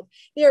world,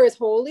 there is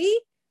holy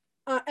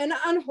and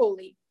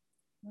unholy.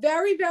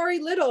 Very, very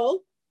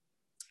little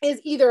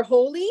is either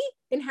holy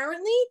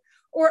inherently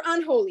or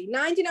unholy.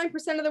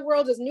 99% of the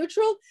world is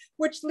neutral,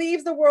 which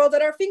leaves the world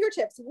at our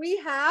fingertips. We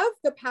have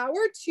the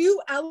power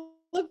to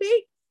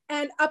elevate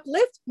and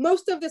uplift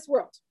most of this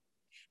world.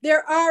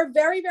 There are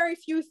very, very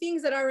few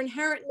things that are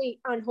inherently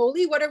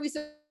unholy. What are we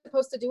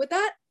supposed to do with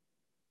that?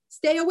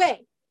 Stay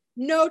away.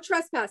 No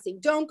trespassing.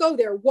 Don't go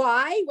there.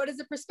 Why? What is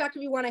the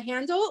perspective we want to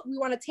handle? We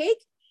want to take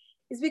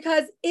is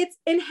because it's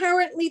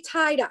inherently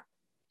tied up.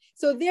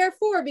 So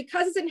therefore,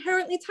 because it's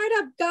inherently tied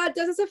up, God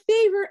does us a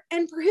favor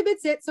and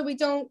prohibits it so we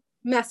don't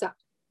mess up.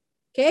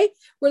 Okay?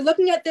 We're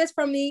looking at this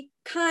from the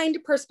kind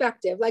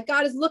perspective. Like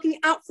God is looking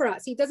out for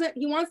us. He doesn't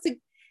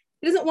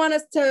want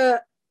us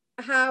to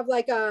have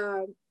like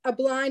a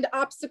blind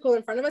obstacle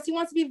in front of us. He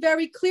wants to be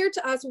very clear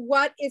to us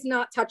what is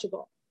not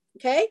touchable.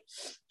 Okay?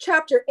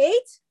 Chapter 8,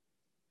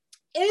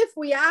 if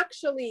we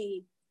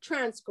actually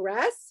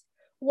transgress,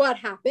 what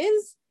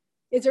happens?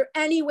 Is there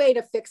any way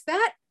to fix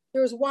that?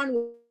 There's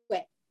one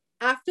way.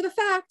 After the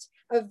fact,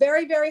 a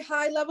very, very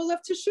high level of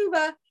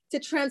teshuvah to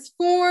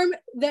transform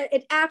that.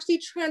 It actually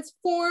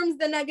transforms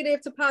the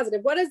negative to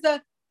positive. What is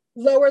the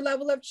lower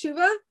level of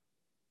teshuvah?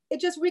 It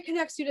just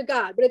reconnects you to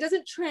God, but it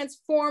doesn't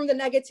transform the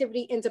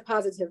negativity into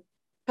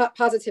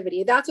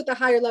positivity. That's what the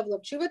higher level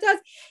of teshuvah does.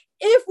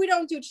 If we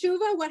don't do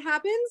teshuvah, what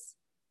happens?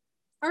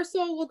 Our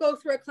soul will go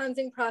through a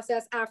cleansing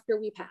process after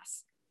we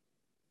pass.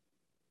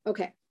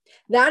 Okay,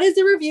 that is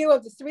a review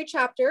of the 3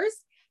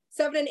 chapters.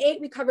 7 and 8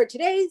 we covered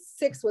today.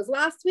 6 was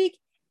last week.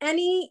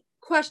 Any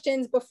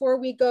questions before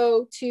we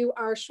go to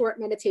our short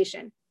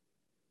meditation?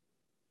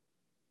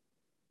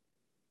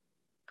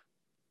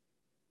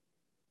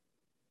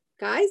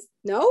 Guys,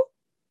 no?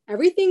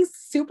 Everything's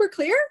super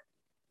clear?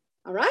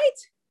 All right.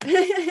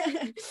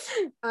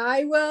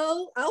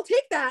 I'll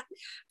take that.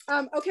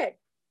 Okay.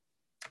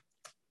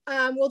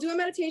 We'll do a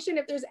meditation.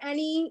 If there's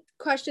any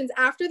questions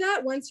after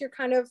that, once you're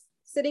kind of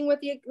sitting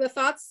with the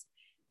thoughts,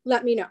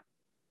 let me know.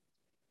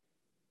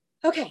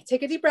 Okay,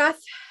 take a deep breath.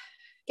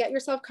 Get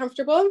yourself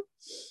comfortable.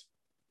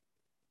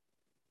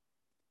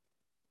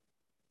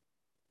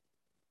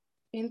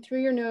 In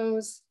through your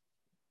nose,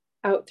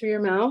 out through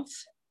your mouth.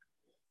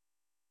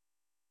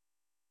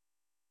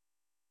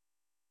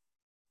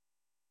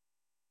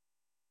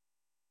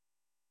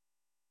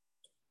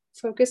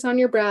 Focus on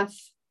your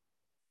breath.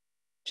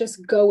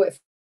 Just go with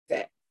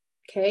it,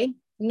 okay?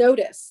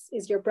 Notice,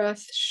 is your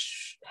breath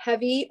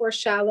heavy or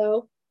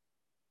shallow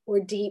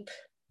or deep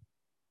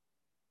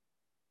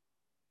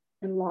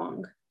and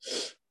long?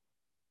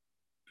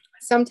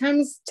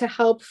 Sometimes to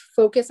help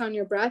focus on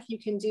your breath, you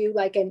can do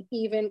like an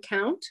even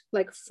count,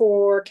 like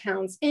 4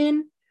 counts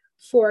in,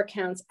 4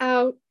 counts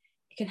out.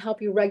 It can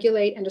help you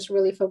regulate and just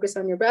really focus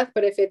on your breath.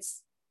 But if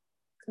it's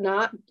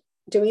not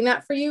doing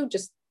that for you,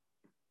 just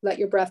let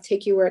your breath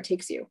take you where it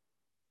takes you.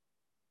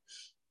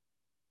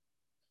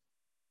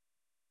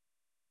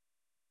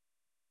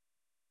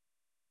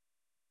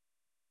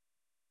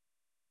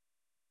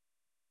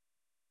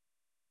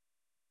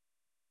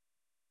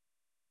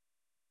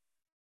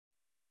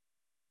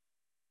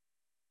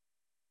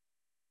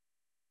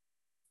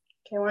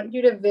 Okay, I want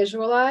you to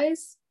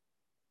visualize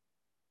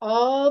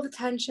all the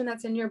tension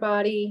that's in your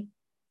body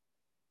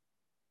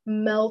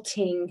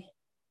melting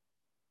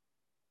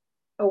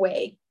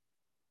away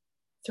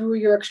through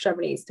your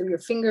extremities, through your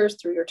fingers,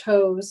 through your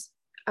toes,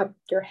 up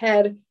your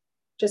head.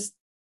 Just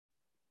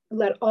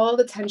let all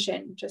the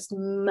tension just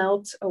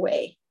melt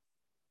away.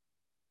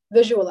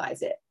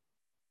 Visualize it.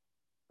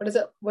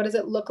 What does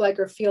it look like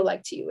or feel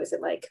like to you? Is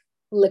it like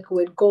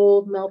liquid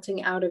gold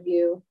melting out of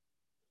you?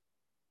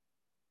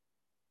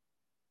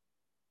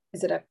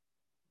 Is it a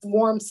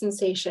warm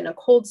sensation, a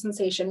cold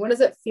sensation? What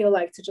does it feel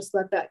like to just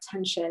let that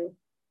tension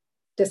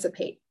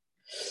dissipate?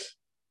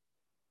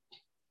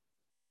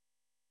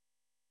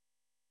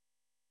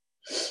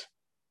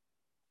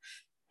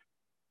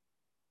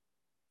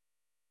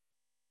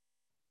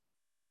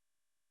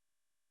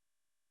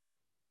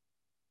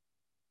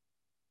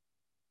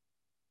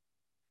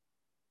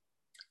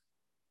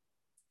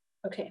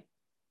 Okay,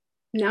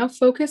 now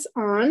focus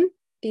on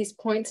these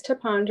points to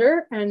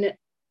ponder and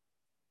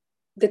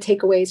the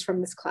takeaways from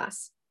this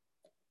class.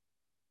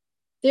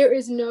 There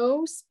is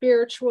no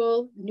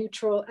spiritual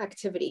neutral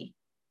activity.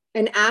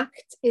 An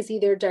act is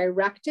either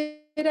directed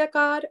at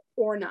God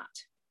or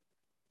not.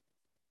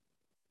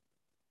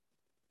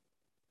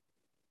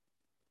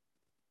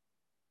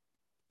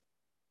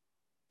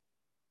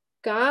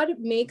 God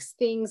makes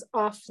things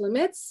off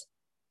limits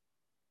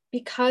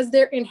because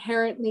they're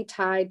inherently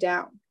tied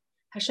down.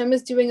 Hashem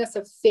is doing us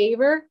a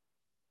favor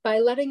by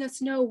letting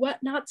us know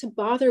what not to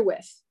bother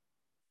with.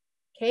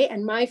 Okay,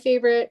 and my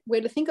favorite way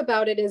to think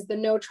about it is the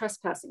no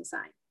trespassing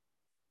sign.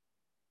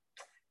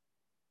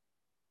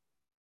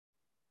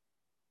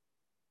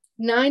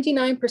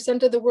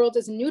 99% of the world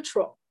is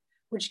neutral,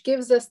 which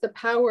gives us the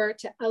power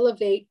to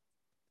elevate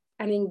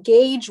and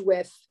engage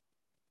with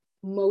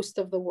most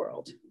of the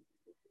world.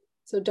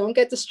 So don't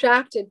get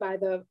distracted by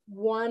the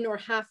 1 or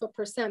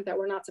 0.5% that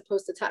we're not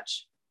supposed to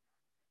touch.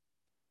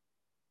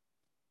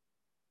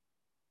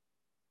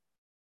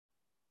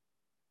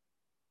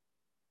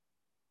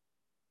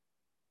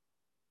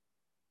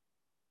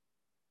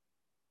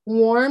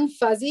 Warm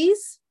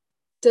fuzzies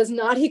does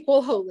not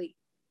equal holy.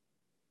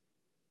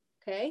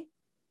 Okay?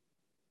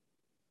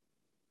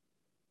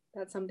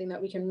 That's something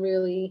that we can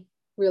really,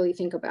 really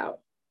think about.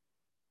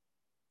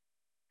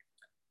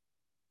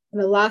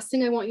 And the last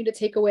thing I want you to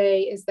take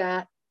away is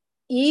that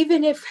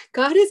even if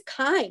God is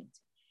kind,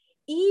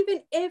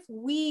 even if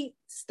we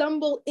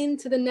stumble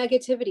into the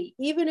negativity,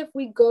 even if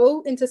we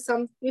go into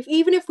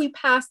even if we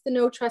pass the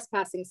no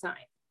trespassing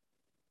sign,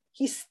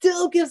 he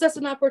still gives us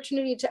an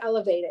opportunity to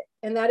elevate it.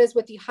 And that is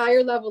with the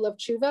higher level of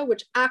tshuva,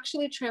 which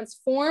actually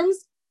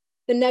transforms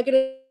the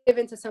negative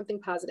into something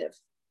positive.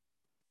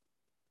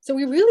 So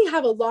we really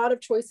have a lot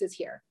of choices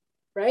here,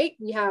 right?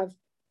 We have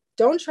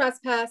don't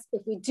trespass.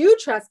 If we do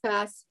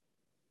trespass,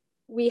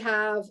 we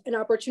have an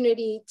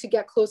opportunity to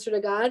get closer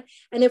to God.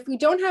 And if we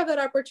don't have that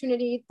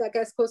opportunity that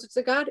gets closer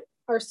to God,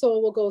 our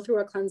soul will go through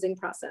a cleansing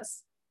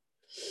process.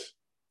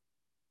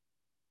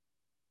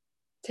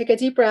 Take a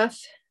deep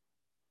breath.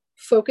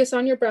 Focus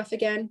on your breath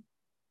again.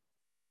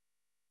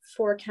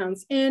 4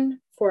 counts in,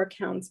 4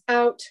 counts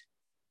out.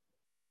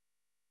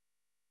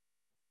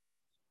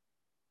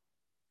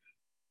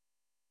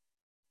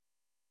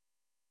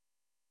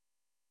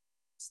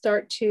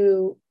 Start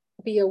to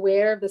be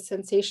aware of the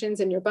sensations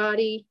in your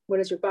body. What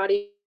does your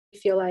body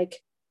feel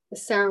like? The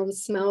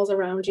sounds, smells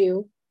around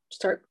you.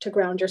 Start to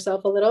ground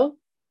yourself a little.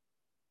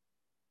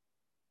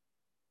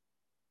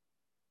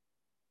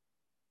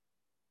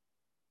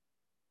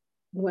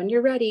 When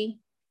you're ready,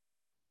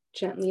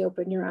 gently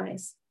open your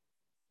eyes.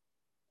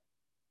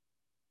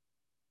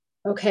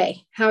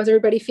 Okay, how's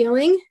everybody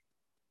feeling?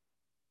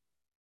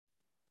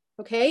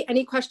 Okay,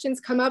 any questions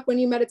come up when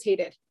you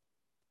meditated?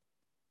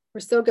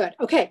 We're still good.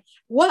 Okay,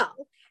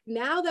 well,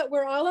 now that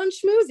we're all on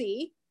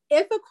Schmoozy,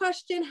 if a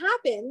question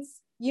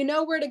happens, you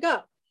know where to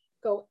go.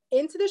 Go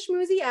into the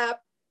Schmoozy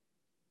app,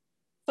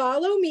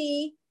 follow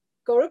me,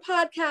 go to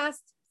podcast,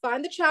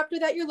 find the chapter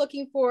that you're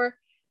looking for.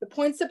 The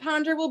points to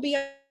ponder will be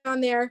on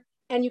there,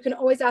 and you can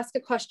always ask a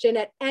question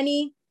at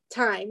any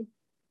time.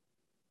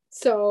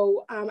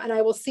 So, and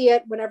I will see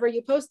it whenever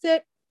you post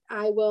it.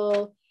 I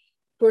will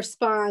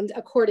respond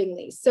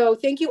accordingly. So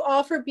thank you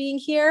all for being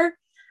here.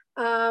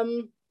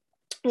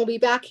 We'll be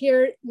back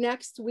here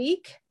next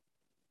week.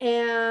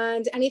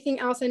 And anything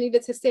else I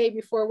needed to say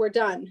before we're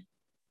done?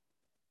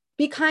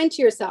 Be kind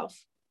to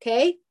yourself,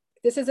 okay?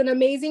 This is an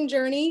amazing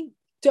journey.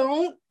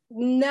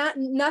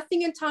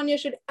 Nothing in Tanya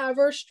should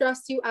ever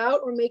stress you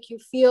out or make you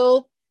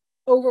feel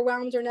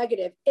overwhelmed or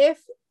negative. If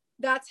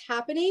that's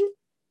happening,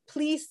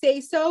 please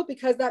say so,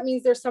 because that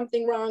means there's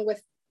something wrong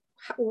with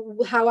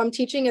how I'm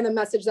teaching and the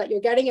message that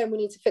you're getting, and we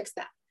need to fix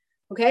that.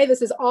 Okay,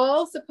 this is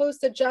all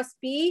supposed to just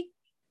be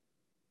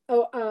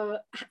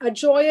a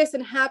joyous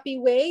and happy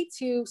way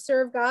to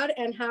serve God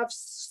and have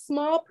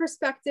small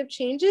perspective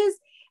changes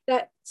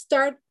that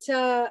start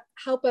to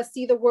help us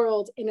see the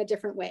world in a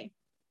different way.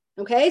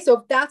 Okay, so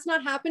if that's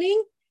not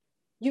happening,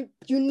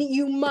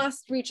 you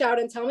must reach out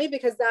and tell me,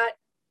 because that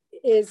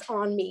is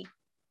on me.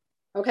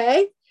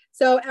 Okay,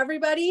 so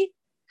everybody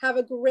have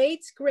a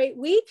great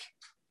week,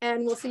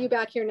 and we'll see you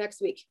back here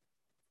next week.